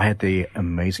 And I had the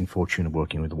amazing fortune of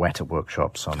working with Weta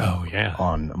Workshops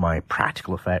on my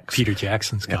practical effects. Peter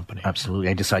Jackson's company. Absolutely.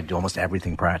 I decided to do almost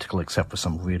everything practical except for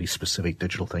some really specific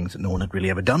digital things that no one had really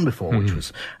ever done before, which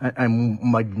was, and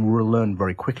I learned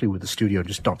very quickly with the studio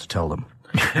just not to tell them.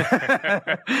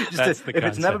 If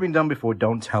it's never been done before,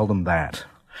 don't tell them that.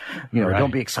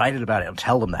 Don't be excited about it and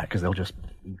tell them that because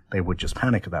they would just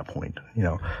panic at that point.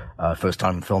 First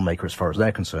time filmmaker as far as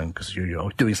they're concerned because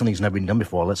doing something that's never been done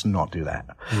before. Let's not do that.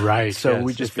 Right. So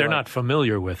we just if they're not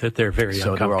familiar with it, they're very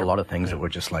uncomfortable. So there were a lot of things that were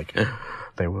just like.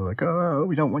 They were like, oh,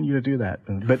 we don't want you to do that.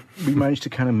 But we managed to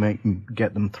kind of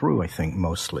get them through, I think,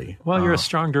 mostly. Well, you're a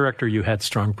strong director. You had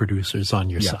strong producers on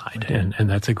your side, and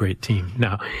that's a great team.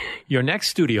 Now, your next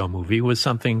studio movie was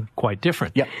something quite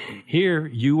different. Yeah. Here,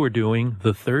 you were doing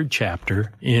the third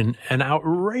chapter in an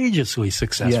outrageously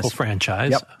successful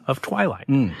franchise of Twilight.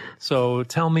 So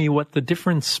tell me what the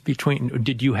difference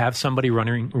did you have somebody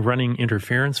running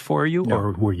interference for you,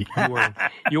 or were you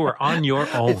were on your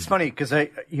own? It's funny because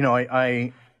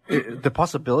the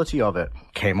possibility of it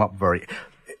came up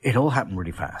it all happened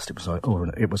really fast. It was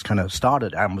it was kind of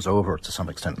started and was over to some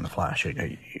extent in the flash.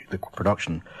 The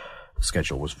production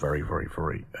schedule was very, very,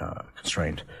 very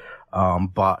constrained.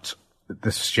 But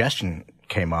the suggestion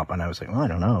came up and I was like, well, I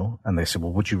don't know. And they said,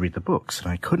 well, would you read the books? And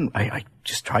I couldn't, I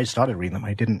just started reading them.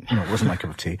 I didn't, it wasn't my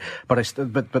cup of tea. But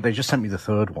but they just sent me the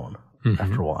third one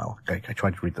after a while. I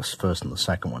tried to read the first and the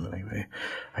second one and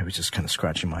I was just kind of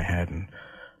scratching my head and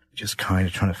just kind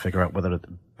of trying to figure out whether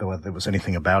there was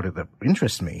anything about it that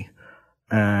interests me.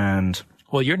 And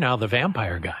well, you're now the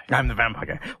vampire guy. I'm the vampire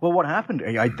guy. Well, what happened?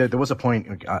 There was a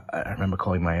point. I remember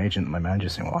calling my agent, my manager,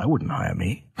 saying, "Well, I wouldn't hire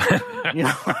me."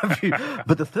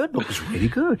 But the third book was really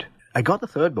good. I got the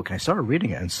third book and I started reading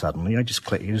it, and suddenly it just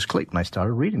clicked, and I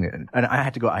started reading it. And I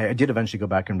had to go. I did eventually go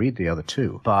back and read the other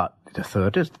two, but the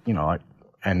third is,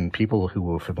 and people who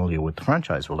were familiar with the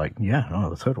franchise were like,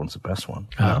 the third one's the best one.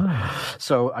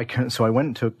 So I went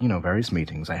and took, various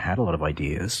meetings. I had a lot of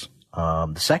ideas.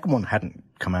 The second one hadn't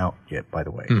come out yet, by the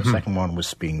way. The second one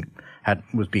was being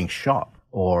shot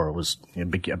or was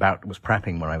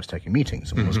prepping when I was taking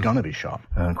meetings and was going to be shot.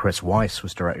 And Chris Weiss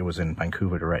was in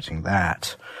Vancouver directing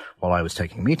that while I was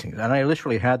taking meetings. And I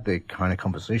literally had the kind of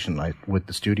conversation with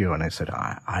the studio, and I said,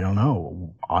 I don't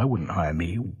know. I wouldn't hire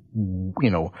me.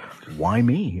 Why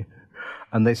me?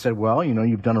 And they said, well,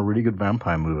 you've done a really good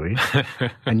vampire movie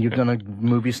and you've done a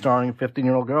movie starring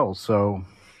 15-year-old girls. So.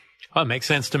 Well, it makes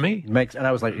sense to me. And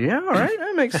I was like, yeah, all right,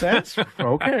 that makes sense.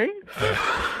 Okay.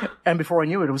 And before I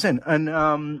knew it, it was in.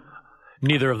 And,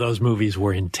 neither of those movies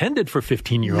were intended for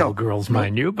 15-year-old girls,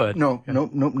 mind you, but. No,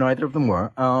 neither of them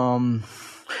were.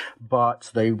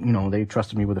 But they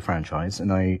trusted me with the franchise.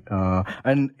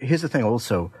 And here's the thing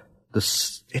also,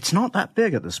 it's not that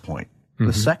big at this point.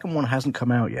 The second one hasn't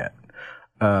come out yet.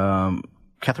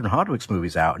 Catherine Hardwicke's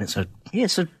movie's out, and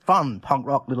it's a fun punk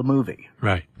rock little movie.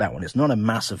 Right. That one. It's not a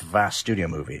massive, vast studio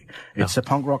movie. It's a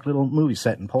punk rock little movie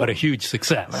set in Portland. But a huge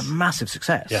success. A massive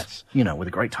success. Yes. You know, with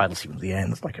a great title sequence at the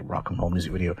end. It's like a rock and roll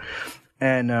music video.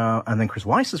 And then Chris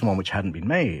Weiss's one, which hadn't been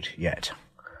made yet,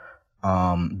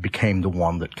 became the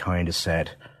one that kind of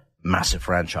said, massive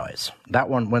franchise. That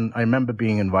one, when I remember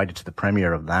being invited to the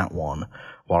premiere of that one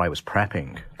while I was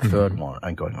prepping the third one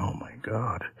and going, oh my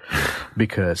God,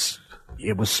 because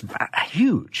it was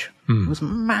huge. It was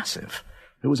massive.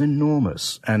 It was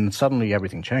enormous. And suddenly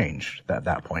everything changed at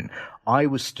that point. I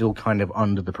was still kind of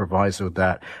under the proviso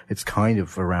that it's kind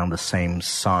of around the same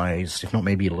size, if not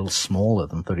maybe a little smaller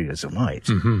than 30 Days of Night,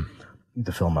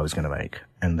 the film I was going to make.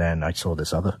 And then I saw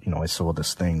this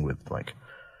this thing with like,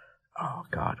 oh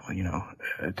God, well, you know,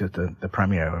 the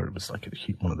premiere, it was like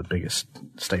one of the biggest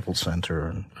Staples Center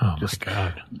and just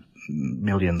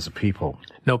millions of people.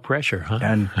 No pressure, huh?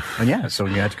 And yeah, so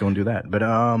you had to go and do that. But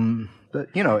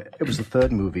you know, it was the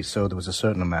third movie, so there was a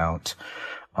certain amount.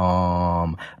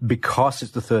 Because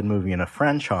it's the third movie in a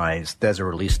franchise, there's a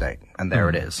release date, and there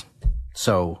it is.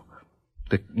 So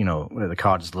the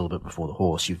cart is a little bit before the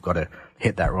horse. You've got to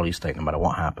hit that release date no matter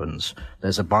what happens.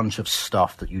 There's a bunch of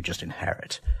stuff that you just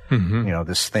inherit. You know,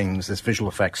 there's visual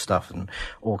effects stuff and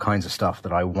all kinds of stuff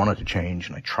that I wanted to change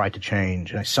and I tried to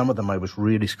change. And some of them I was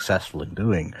really successful in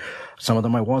doing. Some of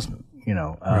them I wasn't, you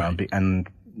know,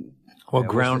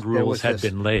 ground rules had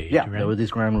been laid. Yeah, right? there were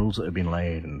these ground rules that had been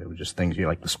laid, and there were just things,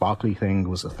 like the sparkly thing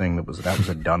was a thing that was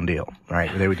a done deal,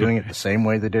 right? They were doing it the same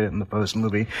way they did it in the first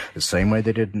movie, the same way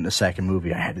they did it in the second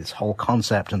movie. I had this whole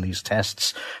concept and these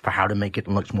tests for how to make it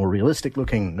look more realistic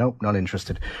looking. Nope, not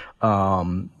interested.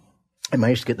 I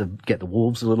managed to get the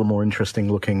wolves a little more interesting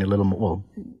looking, a little more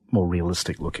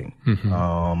realistic looking.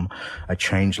 I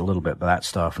changed a little bit of that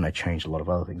stuff, and I changed a lot of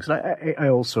other things. And I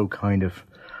also kind of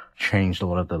changed a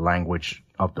lot of the language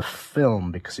of the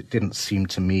film because it didn't seem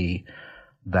to me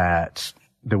that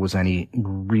there was any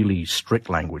really strict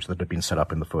language that had been set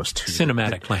up in the first two.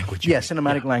 Cinematic language. Yeah,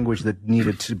 cinematic language that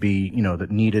needed to be,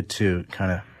 that needed to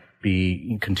kind of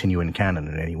be continue in canon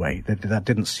in any way. That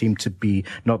didn't seem to be,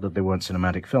 not that there weren't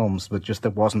cinematic films, but just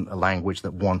there wasn't a language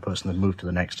that one person had moved to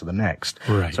the next.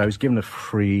 Right. So I was given a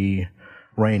free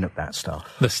reign of that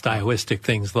stuff. The stylistic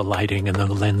things, the lighting and the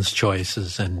lens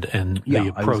choices and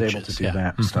the approaches. I was able to do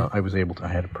that stuff. I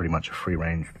had pretty much a free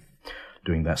range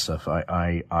doing that stuff.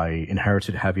 I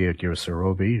inherited Javier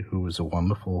Girasorobi, who was a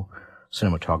wonderful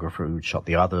cinematographer who shot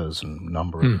The Others and a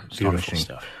number of astonishing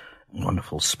stuff.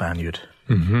 Wonderful Spaniard.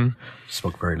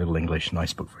 Spoke very little English, and I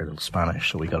spoke very little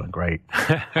Spanish, so we got a great.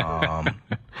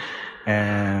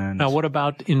 And now, what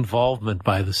about involvement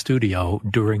by the studio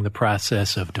during the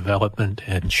process of development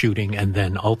and shooting, and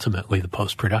then ultimately the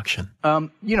post-production?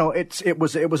 It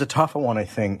was a tougher one, I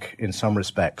think, in some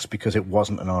respects, because it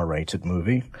wasn't an R-rated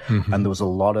movie, and there was a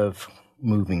lot of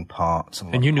moving parts.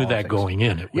 And you knew that going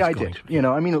in. I did.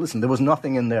 Listen, there was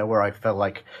nothing in there where I felt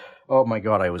like, oh my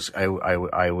God, I was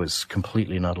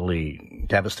completely and utterly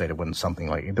devastated when something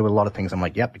like, there were a lot of things I'm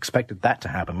like, yep, expected that to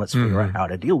happen. Let's figure out how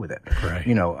to deal with it. Right.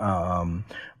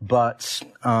 But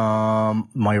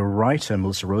my writer,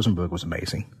 Melissa Rosenberg, was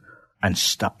amazing and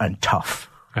tough.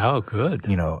 Oh, good.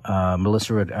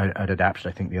 Melissa had adapted,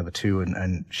 I think, the other two,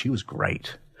 and she was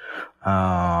great.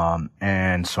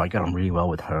 And so I got on really well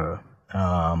with her.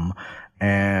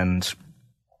 And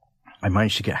I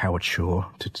managed to get Howard Shore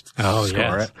to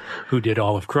score it. Who did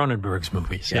all of Cronenberg's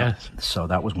movies, yes. So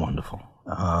that was wonderful.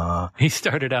 He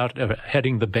started out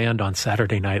heading the band on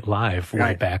Saturday Night Live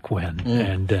way back when.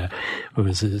 And it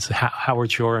was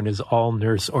Howard Shore and his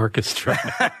all-nurse orchestra.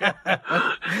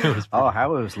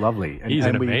 Howard was lovely. He's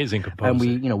an amazing composer. And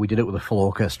we did it with a full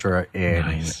orchestra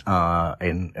in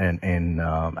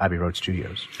Abbey Road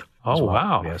Studios. Oh, well.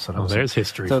 wow. Yeah, so there's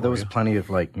history. So there was plenty of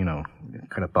kind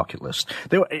of bucket list.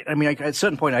 At a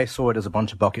certain point I saw it as a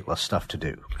bunch of bucket list stuff to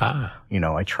do.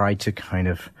 I tried to kind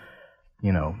of,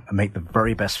 make the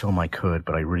very best film I could,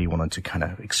 but I really wanted to kind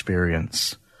of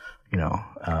experience,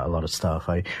 a lot of stuff.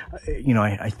 I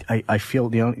feel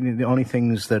the only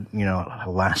things that,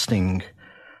 lasting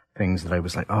things that I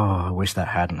was like, oh, I wish that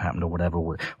hadn't happened or whatever.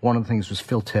 One of the things was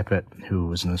Phil Tippett, who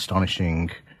was an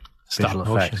astonishing visual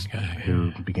effects guy,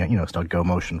 who began, started Go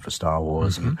Motion for Star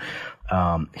Wars, and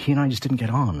he and I just didn't get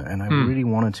on, and I really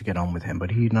wanted to get on with him, but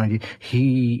his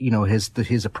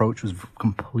approach was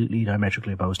completely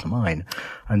diametrically opposed to mine,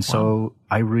 and so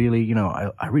I really,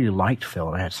 I really liked Phil,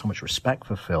 and I had so much respect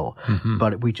for Phil,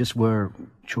 but we just were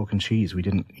chalk and cheese. We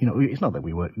didn't, it's not that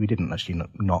we didn't actually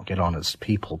not get on as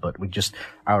people, but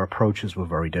our approaches were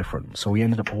very different, so we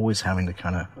ended up always having to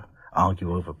kind of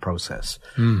argue over process.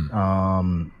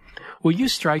 Well, you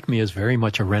strike me as very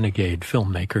much a renegade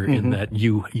filmmaker in that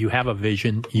you have a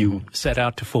vision, you set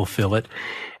out to fulfill it,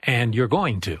 and you're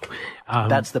going to.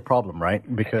 That's the problem, right?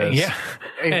 Because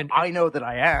and I know that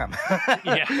I am.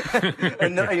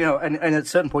 And and at a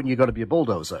certain point, you've got to be a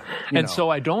bulldozer. So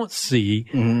I don't see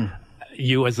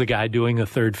you as the guy doing a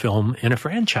third film in a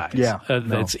franchise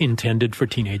that's intended for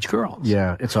teenage girls.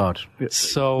 Yeah, it's odd.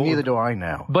 So neither do I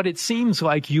now. But it seems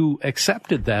like you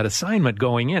accepted that assignment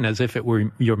going in as if it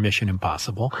were your Mission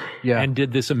Impossible, and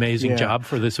did this amazing job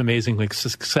for this amazingly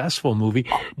successful movie.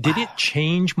 Did it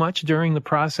change much during the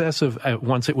process of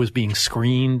once it was being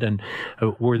screened, and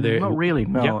were there? Not really.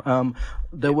 No. Yeah.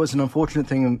 There was an unfortunate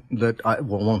thing that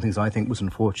one of the things I think was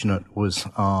unfortunate was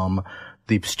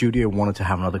the studio wanted to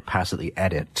have another pass at the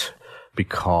edit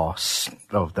because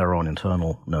of their own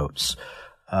internal notes.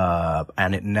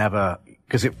 And it never,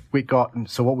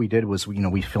 so what we did was,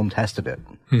 we film tested it.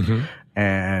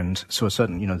 And so a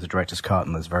certain, there's a director's cut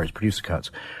and there's various producer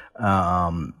cuts.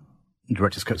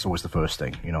 Director's cut's always the first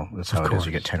thing, that's how it is.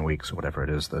 You get 10 weeks or whatever it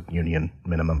is, the union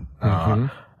minimum.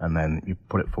 And then you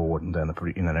put it forward, and then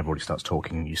then everybody starts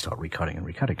talking, and you start recutting and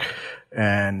recutting.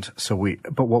 And so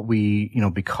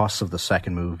because of the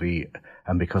second movie,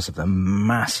 and because of the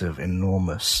massive,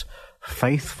 enormous,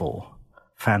 faithful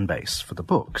fan base for the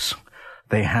books,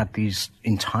 they had these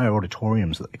entire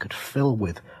auditoriums that they could fill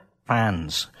with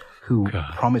fans who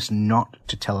promised not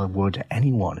to tell a word to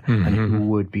anyone, and who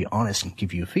would be honest and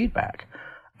give you feedback.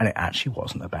 And it actually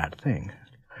wasn't a bad thing.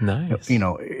 Nice.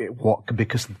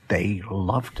 Because they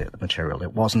loved it, the material.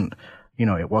 It wasn't,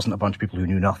 it wasn't a bunch of people who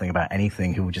knew nothing about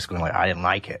anything who were just going like, I didn't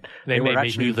like it. They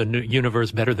maybe knew the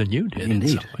universe better than you did.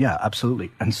 Indeed. Yeah, absolutely.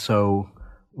 And so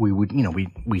we would,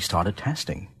 we started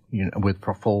testing, with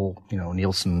full,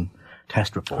 Nielsen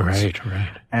test reports.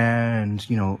 Right. And,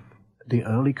 the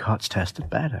early cuts tested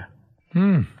better.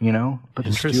 But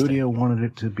the studio wanted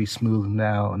it to be smoothed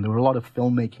out, and there were a lot of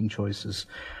filmmaking choices.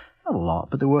 Not a lot,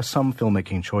 but there were some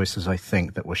filmmaking choices, I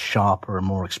think, that were sharper and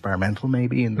more experimental,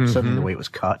 maybe, and certainly the way it was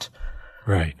cut.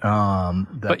 Right.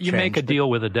 But you make a deal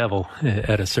with the devil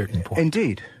at a certain point.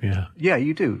 Indeed. Yeah. Yeah,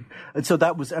 you do. And so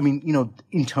that was,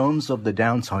 in terms of the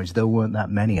downsides, there weren't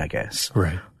that many, I guess.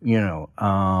 Right.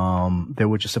 There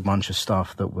were just a bunch of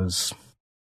stuff that was,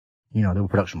 there were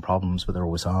production problems, but there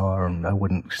always are, and I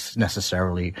wouldn't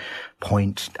necessarily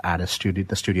point at the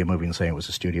studio movie and say it was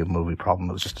a studio movie problem.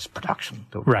 It was just production.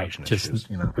 Right. Just issues,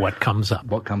 what comes up.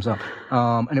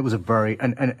 And it was a very,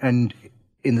 and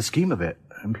in the scheme of it,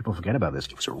 and people forget about this,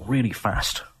 it was a really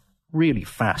fast, very,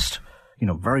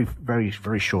 very,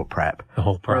 very short prep. The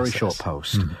whole process. Very short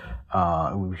post.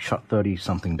 We shot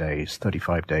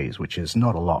 35 days, which is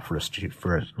not a lot for a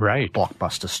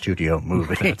blockbuster studio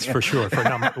movie. That's for sure.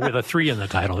 With a 3 in the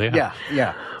title, yeah.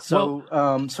 Yeah. So,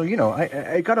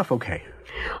 I got off okay.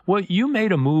 Well, you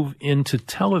made a move into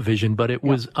television, but it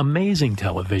was amazing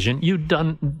television. You'd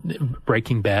done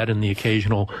Breaking Bad and the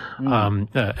occasional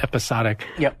episodic.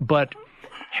 Yep. But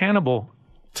Hannibal,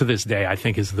 to this day, I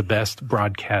think is the best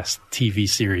broadcast TV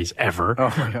series ever.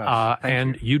 Oh my gosh.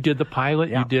 And you did the pilot,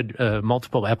 you did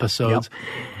multiple episodes.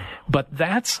 But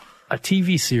that's a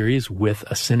TV series with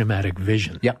a cinematic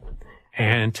vision. Yep.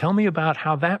 And tell me about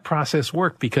how that process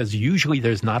worked, because usually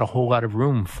there's not a whole lot of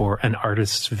room for an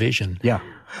artist's vision. Yeah.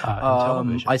 In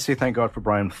television. I say thank God for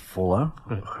Brian Fuller,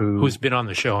 who's been on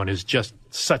the show and is just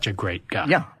such a great guy.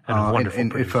 Yeah. And a wonderful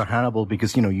and for Hannibal,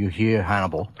 because, you hear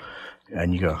Hannibal,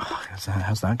 and you go, how's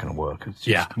that going to work? It's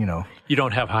just, You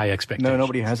don't have high expectations. No,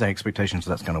 nobody has expectations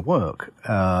that's going to work.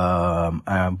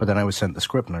 But then I was sent the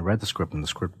script, and I read the script, and the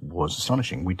script was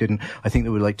astonishing. I think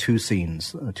there were like 2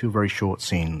 scenes, 2 very short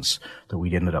scenes that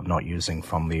we ended up not using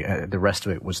from the rest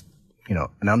of it was, an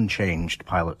unchanged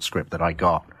pilot script that I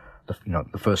got.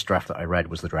 The first draft that I read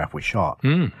was the draft we shot.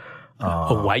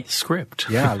 A white script.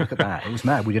 Yeah, look at that. It was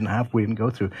mad. We didn't go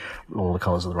through all the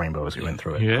colors of the rainbow as we went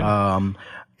through it.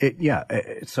 Yeah.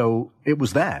 So it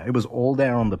was there. It was all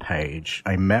there on the page.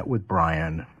 I met with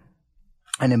Brian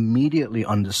and immediately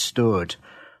understood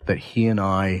that he and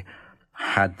I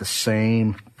had the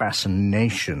same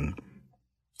fascination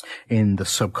in the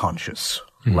subconscious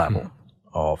level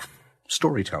of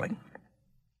storytelling.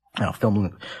 Now,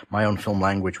 my own film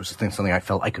language was something I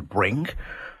felt I could bring.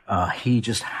 He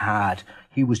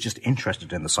was just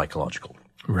interested in the psychological.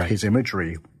 Right. His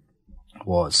imagery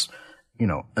was,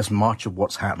 as much of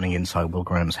what's happening inside Will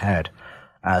Graham's head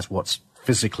as what's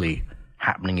physically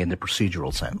happening in the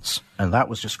procedural sense. And that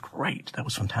was just great. That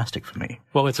was fantastic for me.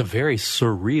 Well, it's a very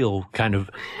surreal kind of,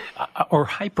 or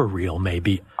hyper-real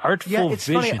maybe, artful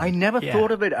vision. Funny. I never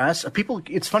thought of it as,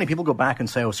 it's funny, people go back and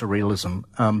say, surrealism.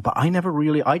 But I never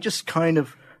really, I just kind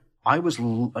of, I was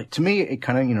like, to me, it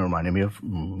kind of, reminded me of,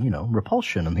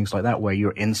 Repulsion and things like that, where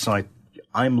you're inside,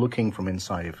 I'm looking from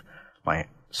inside of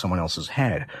someone else's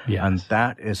head. Yes. And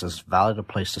that is as valid a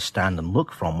place to stand and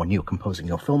look from when you're composing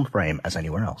your film frame as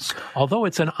anywhere else. Although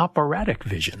it's an operatic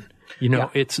vision.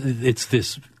 It's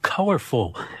this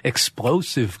colorful,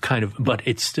 explosive kind of, but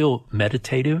it's still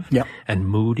meditative and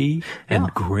moody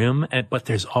and grim. But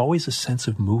there's always a sense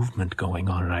of movement going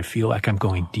on. And I feel like I'm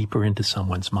going deeper into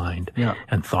someone's mind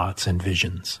and thoughts and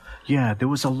visions. Yeah, there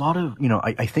was a lot of,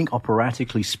 I think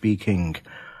operatically speaking,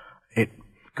 it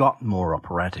got more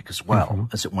operatic as well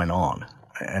as it went on.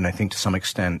 And I think to some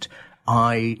extent,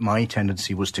 my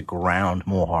tendency was to ground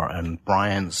more, and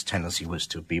Brian's tendency was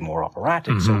to be more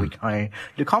operatic. So we kind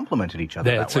of complemented each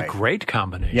other. That's that way. A great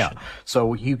combination. Yeah.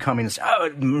 So you come in and say,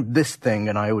 this thing,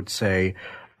 and I would say,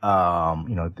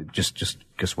 just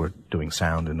because we're doing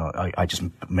sound, and I just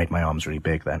made my arms really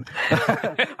big then.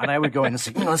 And I would go in and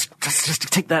say, let's just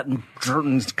take that and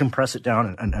compress it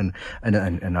down, and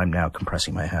I'm now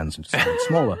compressing my hands into something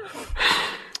smaller.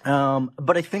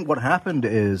 But I think what happened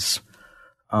is,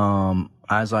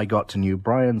 as I got to know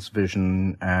Brian's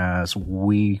vision, as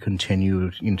we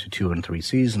continued into 2 and 3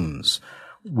 seasons,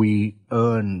 we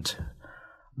earned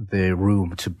the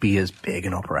room to be as big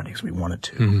and operatic as we wanted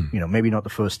to. Maybe not the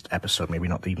first episode, maybe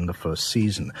not even the first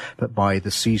season, but by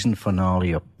the season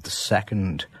finale of the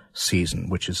second season,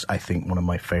 which is, I think, one of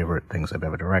my favorite things I've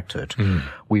ever directed,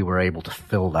 we were able to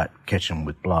fill that kitchen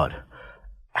with blood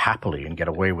happily and get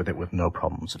away with it with no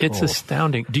problems at all. It's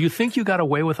astounding. Do you think you got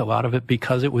away with a lot of it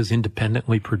because it was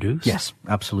independently produced? Yes,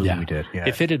 absolutely we did. Yeah.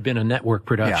 If it had been a network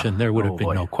production, there would have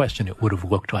been no question. It would have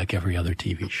looked like every other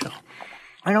TV show.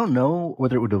 I don't know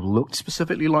whether it would have looked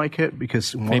specifically like it,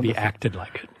 because maybe acted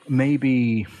like it.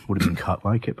 Maybe would have been cut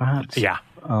like it, perhaps. Yeah.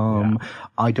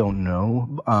 I don't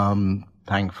know.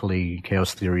 Thankfully,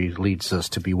 Chaos Theory leads us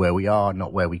to be where we are,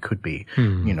 not where we could be.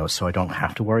 So I don't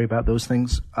have to worry about those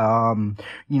things. At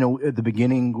the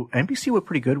beginning, NBC were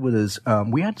pretty good with us.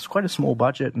 We had quite a small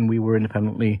budget, and we were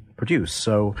independently produced,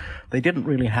 so they didn't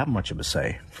really have much of a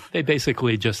say. They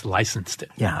basically just licensed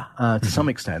it. Yeah, to some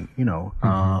extent,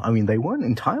 they weren't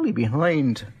entirely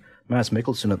behind Mads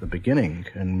Mikkelsen at the beginning,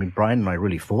 and Brian and I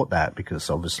really fought that, because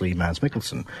obviously Mads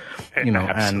Mikkelsen,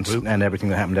 and everything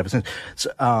that happened ever since. So,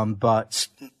 but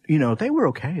they were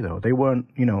okay though. They weren't,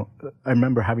 I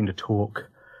remember having to talk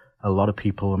a lot of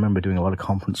people. I remember doing a lot of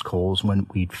conference calls when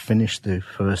we'd finished the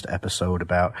first episode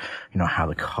about, how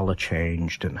the color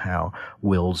changed and how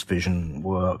Will's vision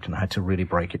worked, and I had to really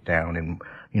break it down, and,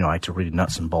 I had to really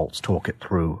nuts and bolts talk it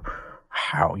through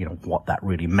how, what that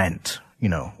really meant.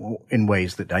 In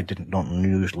ways that I don't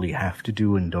usually have to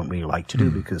do and don't really like to do,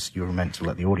 because you're meant to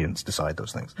let the audience decide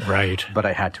those things. Right. But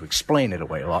I had to explain it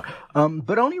away a lot.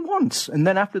 But only once. And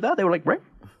then after that, they were like, right.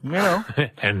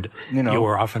 And you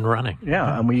were off and running.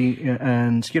 Yeah.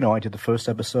 And I did the first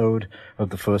episode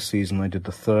of the first season. I did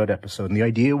the third episode. And the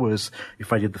idea was,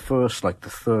 if I did the first, like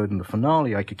the third and the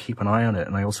finale, I could keep an eye on it.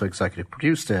 And I also executive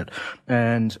produced it.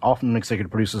 And often executive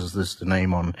producers is the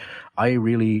name on, I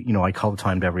really, I color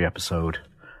timed every episode.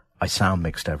 I sound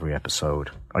mixed every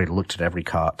episode. I looked at every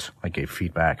cut. I gave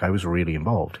feedback. I was really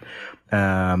involved.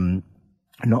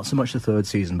 Not so much the third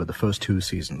season, but the first 2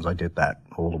 seasons, I did that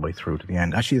all the way through to the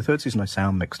end. Actually, the third season, I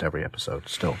sound mixed every episode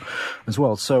still as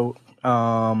well. So,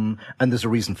 and there's a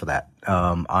reason for that.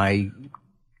 I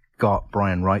got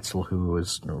Brian Reitzel, who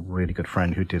was a really good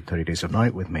friend who did 30 Days of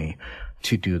Night with me,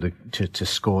 to do to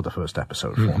score the first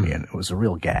episode for me. And it was a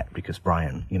real get, because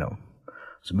Brian,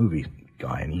 is a movie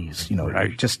guy, and he's,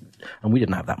 and we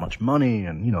didn't have that much money,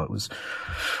 and, it was,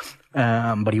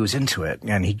 but he was into it,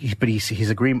 and the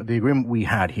agreement we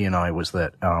had, he and I, was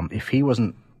that, if he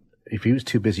was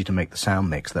too busy to make the sound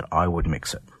mix, that I would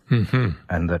mix it.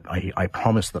 And that I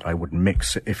promised that I would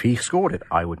mix it. If he scored it,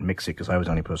 I would mix it, because I was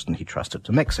the only person he trusted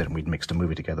to mix it, and we'd mixed a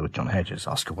movie together with John Hedges,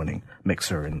 Oscar-winning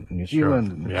mixer in New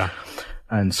Zealand. Yeah.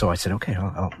 And so I said, okay,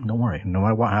 don't worry. No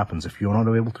matter what happens, if you're not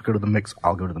able to go to the mix,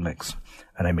 I'll go to the mix.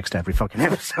 And I mixed every fucking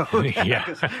episode. Yeah.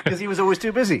 Because he was always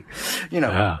too busy.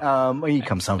 He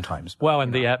comes sometimes. Well,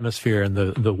 and the atmosphere and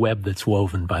the web that's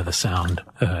woven by the sound,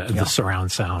 the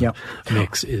surround sound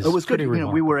mix is it was good. pretty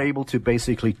We were able to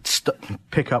basically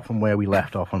pick up from where we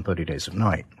left off on 30 Days of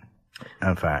Night,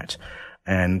 in fact,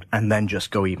 and then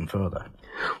just go even further.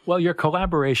 Well, your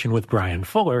collaboration with Brian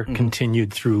Fuller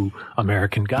continued through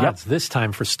American Gods, this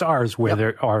time for Starz, where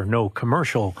there are no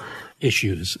commercial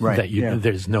issues,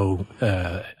 there's no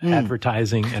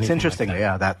advertising. It's interesting,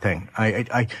 like that thing.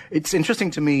 It's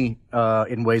interesting to me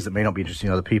in ways that may not be interesting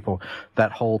to other people,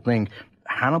 that whole thing.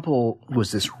 Hannibal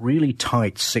was this really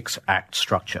tight 6-act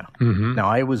structure. Now,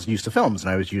 I was used to films, and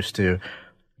I was used to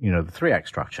the 3-act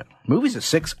structure. Movies are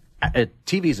 6.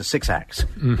 TV is a 6 acts.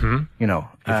 Mm-hmm.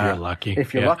 If you're lucky.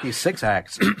 If you're lucky, 6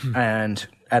 acts, and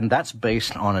that's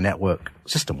based on a network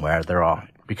system where there are,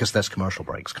 because there's commercial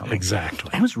breaks coming. Exactly.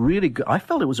 It was really good. I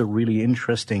felt it was a really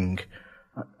interesting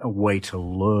a way to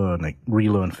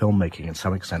relearn filmmaking in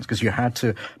some extent, because you had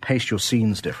to pace your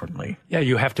scenes differently. Yeah,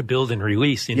 you have to build and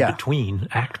release in between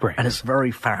act breaks. And it's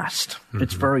very fast. Mm-hmm.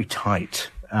 It's very tight.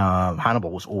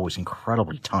 Hannibal was always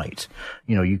incredibly tight.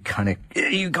 You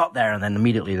got there and then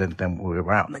immediately then we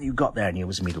were out. And then you got there and you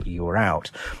were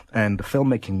out. And the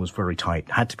filmmaking was very tight,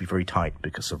 had to be very tight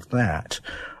because of that.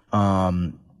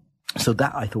 So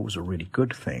that I thought was a really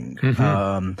good thing. Mm-hmm.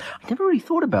 I never really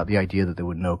thought about the idea that there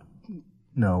were no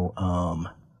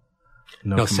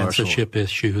censorship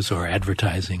issues or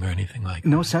advertising or anything like that.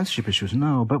 No censorship issues,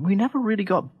 no. But we never really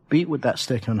got beat with that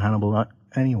stick on Hannibal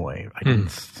anyway, I didn't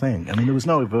think. I mean, there was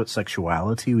no overt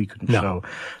sexuality. We couldn't show.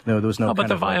 No, there was no. But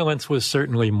the violence was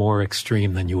certainly more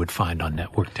extreme than you would find on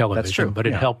network television. That's true. But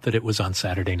it helped that it was on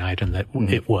Saturday night and that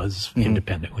it was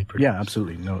independently produced. Yeah,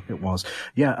 absolutely. No, it was.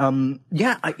 Yeah,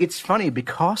 it's funny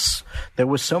because there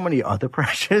were so many other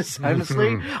pressures.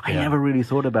 Honestly, I never really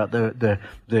thought about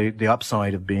the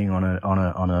upside of being on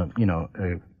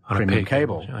a premium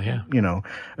cable.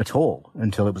 At all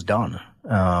until it was done.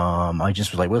 I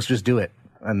just was like, well, let's just do it,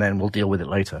 and then we'll deal with it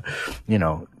later,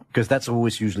 because that's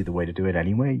always usually the way to do it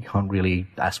anyway. You can't really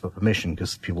ask for permission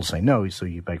because people say no, so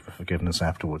you beg for forgiveness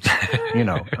afterwards,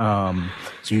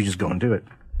 so you just go and do it.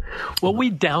 Well, we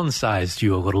downsized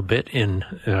you a little bit in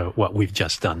what we've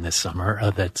just done this summer.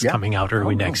 That's coming out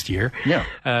early next year.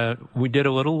 Yeah, we did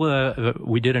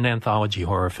an anthology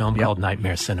horror film called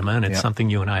Nightmare Cinema, and it's something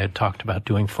you and I had talked about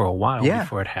doing for a while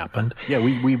before it happened. Yeah,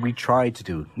 we tried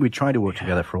to work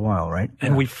together for a while, right?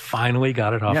 And we finally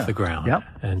got it off the ground. Yep.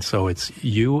 And so it's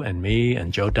you and me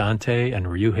and Joe Dante and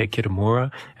Ryuhei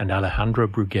Kitamura and Alejandra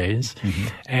Brugués. Mm-hmm.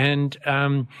 And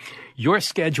your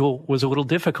schedule was a little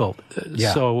difficult.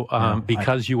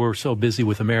 Because you were so busy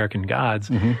with American Gods.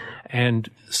 Mm-hmm. And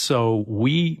so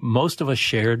most of us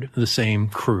shared the same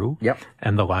crew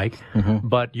and the like. Mm-hmm.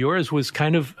 But yours was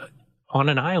kind of on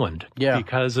an island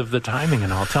because of the timing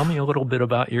and all. Tell me a little bit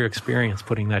about your experience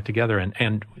putting that together.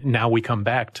 And now we come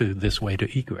back to This Way to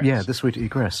Egress. Yeah, This Way to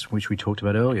Egress, which we talked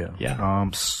about earlier. Yeah.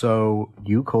 So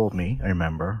you called me, I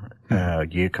remember, a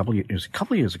couple of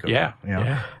years ago.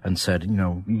 Yeah. And said,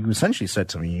 you essentially said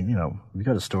to me, we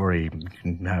got a story, you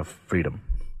can have freedom.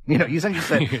 You essentially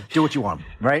said, do what you want,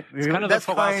 right? It's kind of the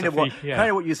philosophy. Kind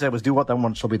of what you said was, do what they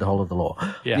want shall be the whole of the law.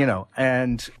 Yeah.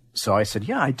 And so I said,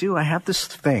 I do. I have this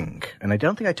thing. And I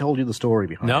don't think I told you the story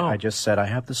behind it. I just said, I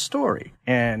have this story.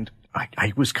 And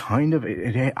I was kind of,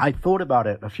 I thought about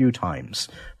it a few times,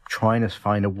 trying to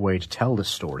find a way to tell this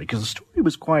story, because the story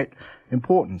was quite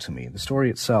important to me. The story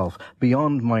itself,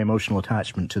 beyond my emotional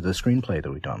attachment to the screenplay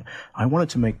that we've done, I wanted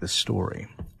to make this story.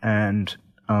 And,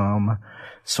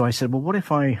 so I said, well, what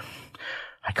if I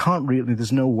can't really,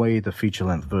 there's no way the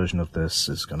feature-length version of this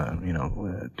is gonna,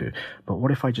 do, but what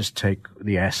if I just take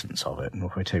the essence of it, and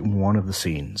if I take one of the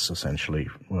scenes, essentially,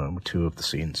 two of the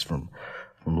scenes from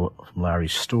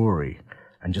Larry's story,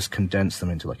 and just condense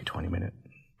them into like a 20-minute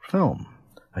film?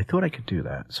 I thought I could do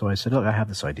that. So I said, look, I have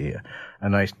this idea.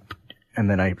 And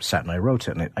then I sat and I wrote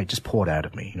it, and it just poured out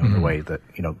of me, in the way that,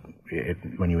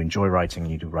 when you enjoy writing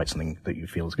and you do write something that you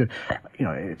feel is good,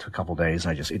 it took a couple of days,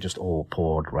 and it just all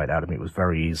poured right out of me. It was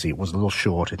very easy. It was a little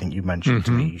short. I think you mentioned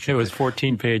to me. It was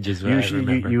 14 pages.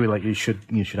 You were like, you should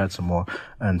add some more.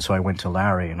 And so I went to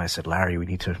Larry and I said, Larry, we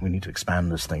need to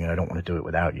expand this thing, and I don't want to do it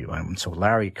without you. So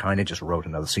Larry kind of just wrote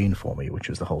another scene for me, which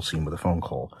was the whole scene with the phone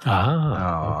call.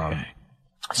 Okay.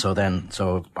 So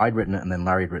I'd written it, and then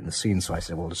Larry had written the scene, so I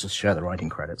said, well, let's just share the writing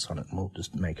credits on it, and we'll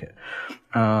just make it.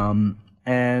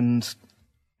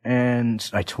 And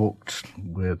I talked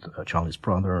with Charlie's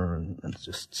brother and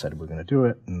just said we're going to do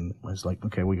it, and I was like,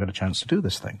 okay, we got a chance to do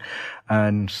this thing.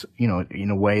 And, in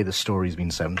a way, the story's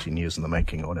been 17 years in the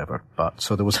making or whatever, but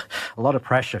so there was a lot of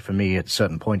pressure for me at a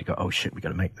certain point to go, oh shit, we got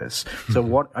to make this. So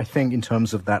what I think in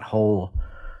terms of that whole,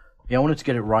 I wanted to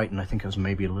get it right, and I think I was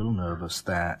maybe a little nervous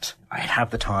that I'd have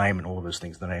the time and all of those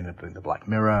things. Then I ended up doing the Black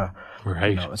Mirror,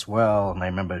 as well. And I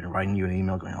remember writing you an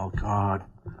email going, "Oh God,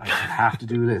 I have to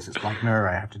do this. It's Black Mirror.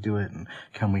 I have to do it. And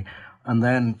can we?" And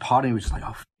then part of me was just like,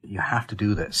 "Oh, you have to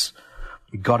do this.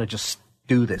 You got to just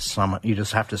do this. You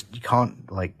just have to. You can't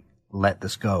let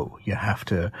this go. You have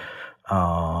to."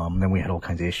 Then we had all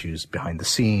kinds of issues behind the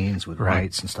scenes with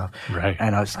rights and stuff. Right.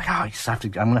 And I was like, "Oh, I'm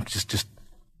gonna have to just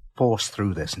force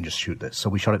through this and just shoot this." So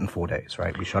we shot it in 4 days,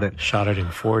 right? We shot it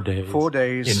in 4 days. 4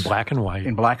 days. In black and white.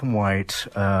 In black and white,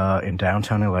 in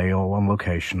downtown LA, all on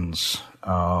locations.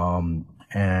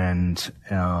 And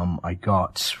I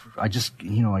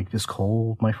just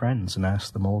called my friends and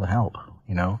asked them all to help,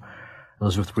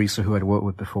 Elizabeth Reeser, who I'd worked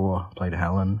with before, played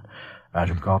Helen.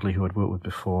 Adam Godley, who I'd worked with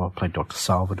before, played Dr.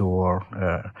 Salvador.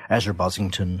 Ezra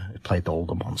Buzzington played all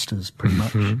the monsters, pretty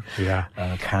much. Yeah.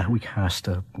 We cast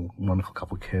a wonderful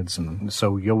couple of kids. And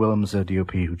so Joe Willems, the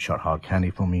DOP who shot Hard Candy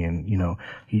for me, and,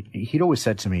 he'd always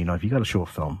said to me, if you got a short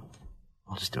film,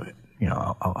 I'll just do it.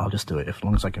 I'll just do it as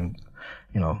long as I can,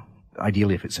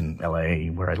 ideally if it's in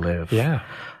LA where I live. Yeah.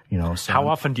 So how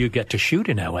often do you get to shoot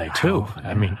in LA too?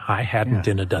 I mean, I hadn't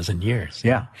in a dozen years.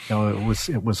 Yeah.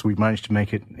 It was, we managed to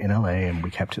make it in LA and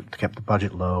we kept the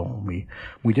budget low. We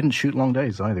didn't shoot long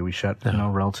days either. We shot,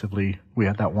 relatively, we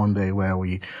had that one day where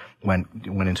we went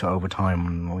into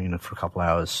overtime, for a couple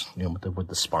hours, with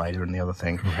the spider and the other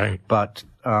thing. Right. But,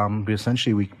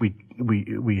 essentially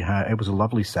we had, it was a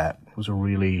lovely set. It was a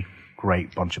really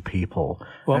great bunch of people.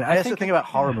 Well, and that's the thing about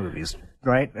horror movies.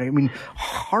 Right? I mean,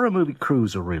 horror movie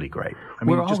crews are really great. I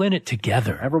mean, we're all in it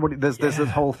together. Everybody, there's this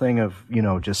whole thing of,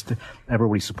 just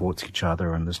everybody supports each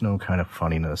other and there's no kind of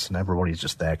funniness and everybody's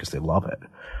just there because they love it,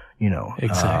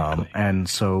 Exactly.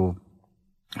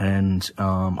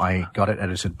 I got it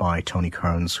edited by Tony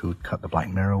Kearns, who cut The Black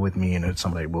Mirror with me, and it's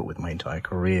somebody I worked with my entire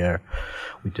career.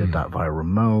 We did that via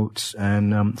remote.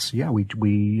 And,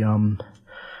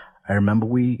 I remember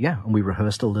we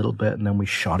rehearsed a little bit and then we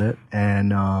shot it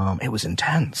and, it was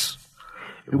intense.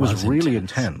 It was really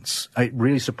intense. It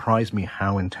really surprised me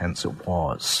how intense it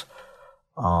was.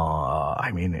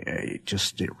 It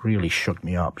really shook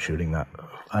me up shooting that.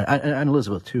 And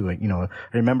Elizabeth too, I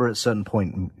remember at a certain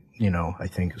point, I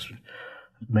think it was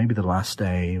maybe the last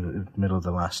day, middle of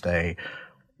the last day,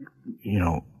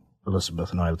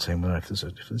 Elizabeth and I would say, well, if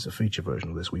there's a feature version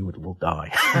of this, we'll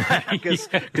die.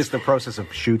 Because the process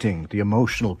of shooting, the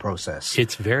emotional process.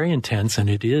 It's very intense, and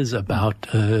it is about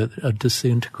a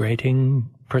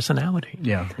disintegrating personality.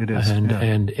 Yeah, it is.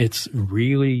 And it's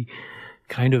really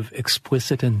kind of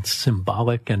explicit and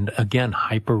symbolic, and again,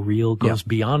 hyper real, goes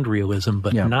beyond realism,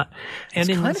 but not. And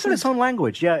it's kind of in its own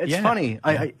language. Yeah, it's funny.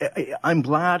 I'm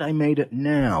glad I made it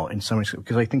now in some ways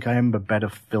because I think I am a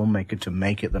better filmmaker to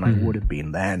make it than I would have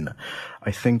been then.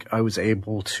 I think I was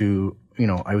able to,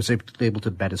 able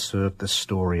to better serve this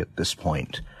story at this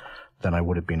point than I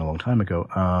would have been a long time ago.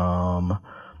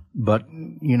 But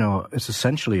it's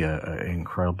essentially an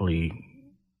incredibly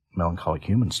melancholic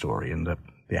human story, and the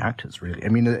actors really. I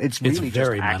mean, it's really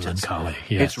very just actors. melancholy.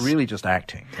 Yes. It's really just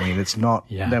acting. I mean, it's not.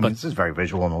 Yeah, this is very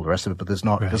visual and all the rest of it, but there's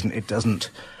not. Right. It doesn't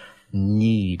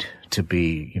need to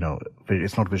be.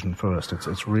 It's not vision first.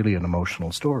 It's really an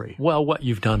emotional story. Well, what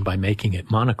you've done by making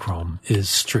it monochrome is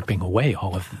stripping away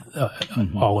all of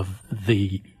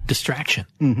the distraction.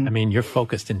 I mean, you're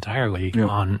focused entirely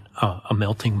on a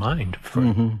melting mind.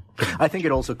 I think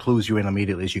it also clues you in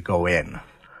immediately as you go in.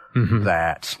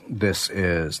 That this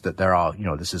is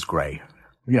gray.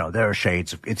 There are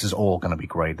shades of, it's all going to be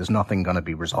gray. There's nothing going to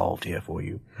be resolved here for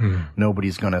you.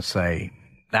 Nobody's going to say,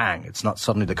 dang, it's not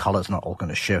suddenly the color's not all going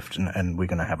to shift and we're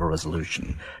going to have a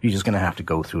resolution. You're just going to have to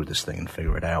go through this thing and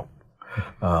figure it out.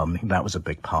 That was a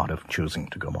big part of choosing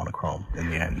to go monochrome in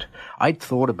the end. I'd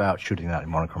thought about shooting that in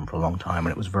monochrome for a long time,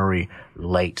 and it was very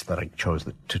late that I chose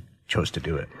to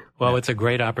do it. Well, it's a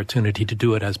great opportunity to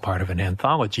do it as part of an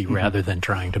anthology rather than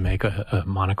trying to make a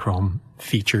monochrome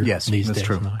feature these days. Yes, that's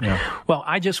true. Yeah. Well,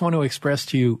 I just want to express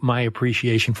to you my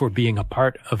appreciation for being a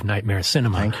part of Nightmare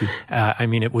Cinema. Thank you. I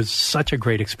mean, it was such a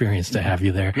great experience to have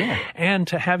you there and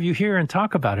to have you here and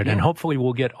talk about it. And hopefully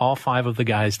we'll get all 5 of the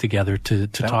guys together to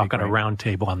talk on a round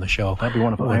table on the show. That'd be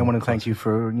wonderful. I want to thank you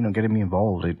for, getting me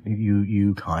involved.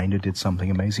 You kind of did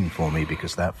something amazing for me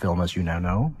because that film, as you now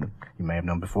know, you may have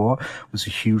known before, was a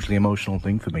hugely emotional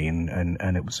thing for me.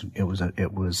 And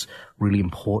it was really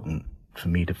important for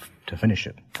me to finish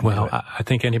it. Well, I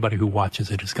think anybody who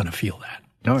watches it is going to feel that.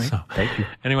 All right. So, thank you.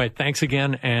 Anyway, thanks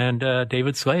again. And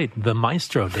David Slade, the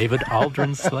maestro, David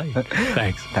Aldrin Slade.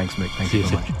 Thanks. Thanks, Mick. Thank you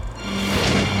so much.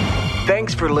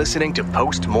 Thanks for listening to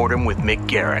Postmortem with Mick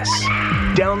Garris.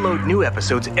 Download new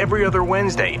episodes every other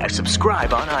Wednesday and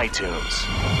subscribe on iTunes.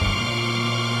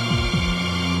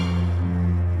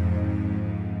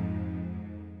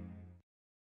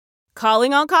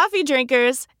 Calling all coffee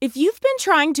drinkers. If you've been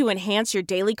trying to enhance your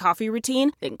daily coffee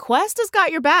routine, then Quest has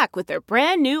got your back with their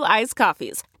brand new iced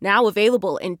coffees. Now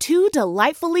available in 2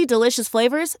 delightfully delicious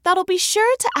flavors that'll be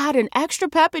sure to add an extra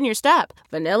pep in your step.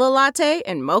 Vanilla latte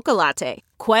and mocha latte.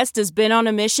 Quest has been on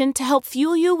a mission to help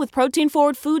fuel you with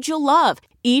protein-forward foods you'll love.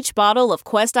 Each bottle of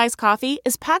Quest Iced Coffee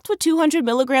is packed with 200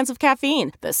 milligrams of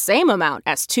caffeine, the same amount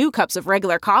as 2 cups of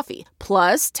regular coffee,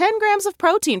 plus 10 grams of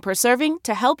protein per serving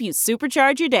to help you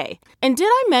supercharge your day. And did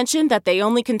I mention that they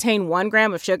only contain 1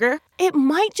 gram of sugar? It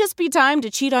might just be time to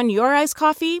cheat on your iced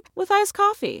coffee with iced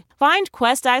coffee. Find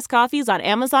Quest Iced Coffees on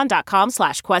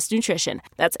Amazon.com/QuestNutrition.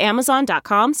 That's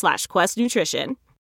Amazon.com/QuestNutrition.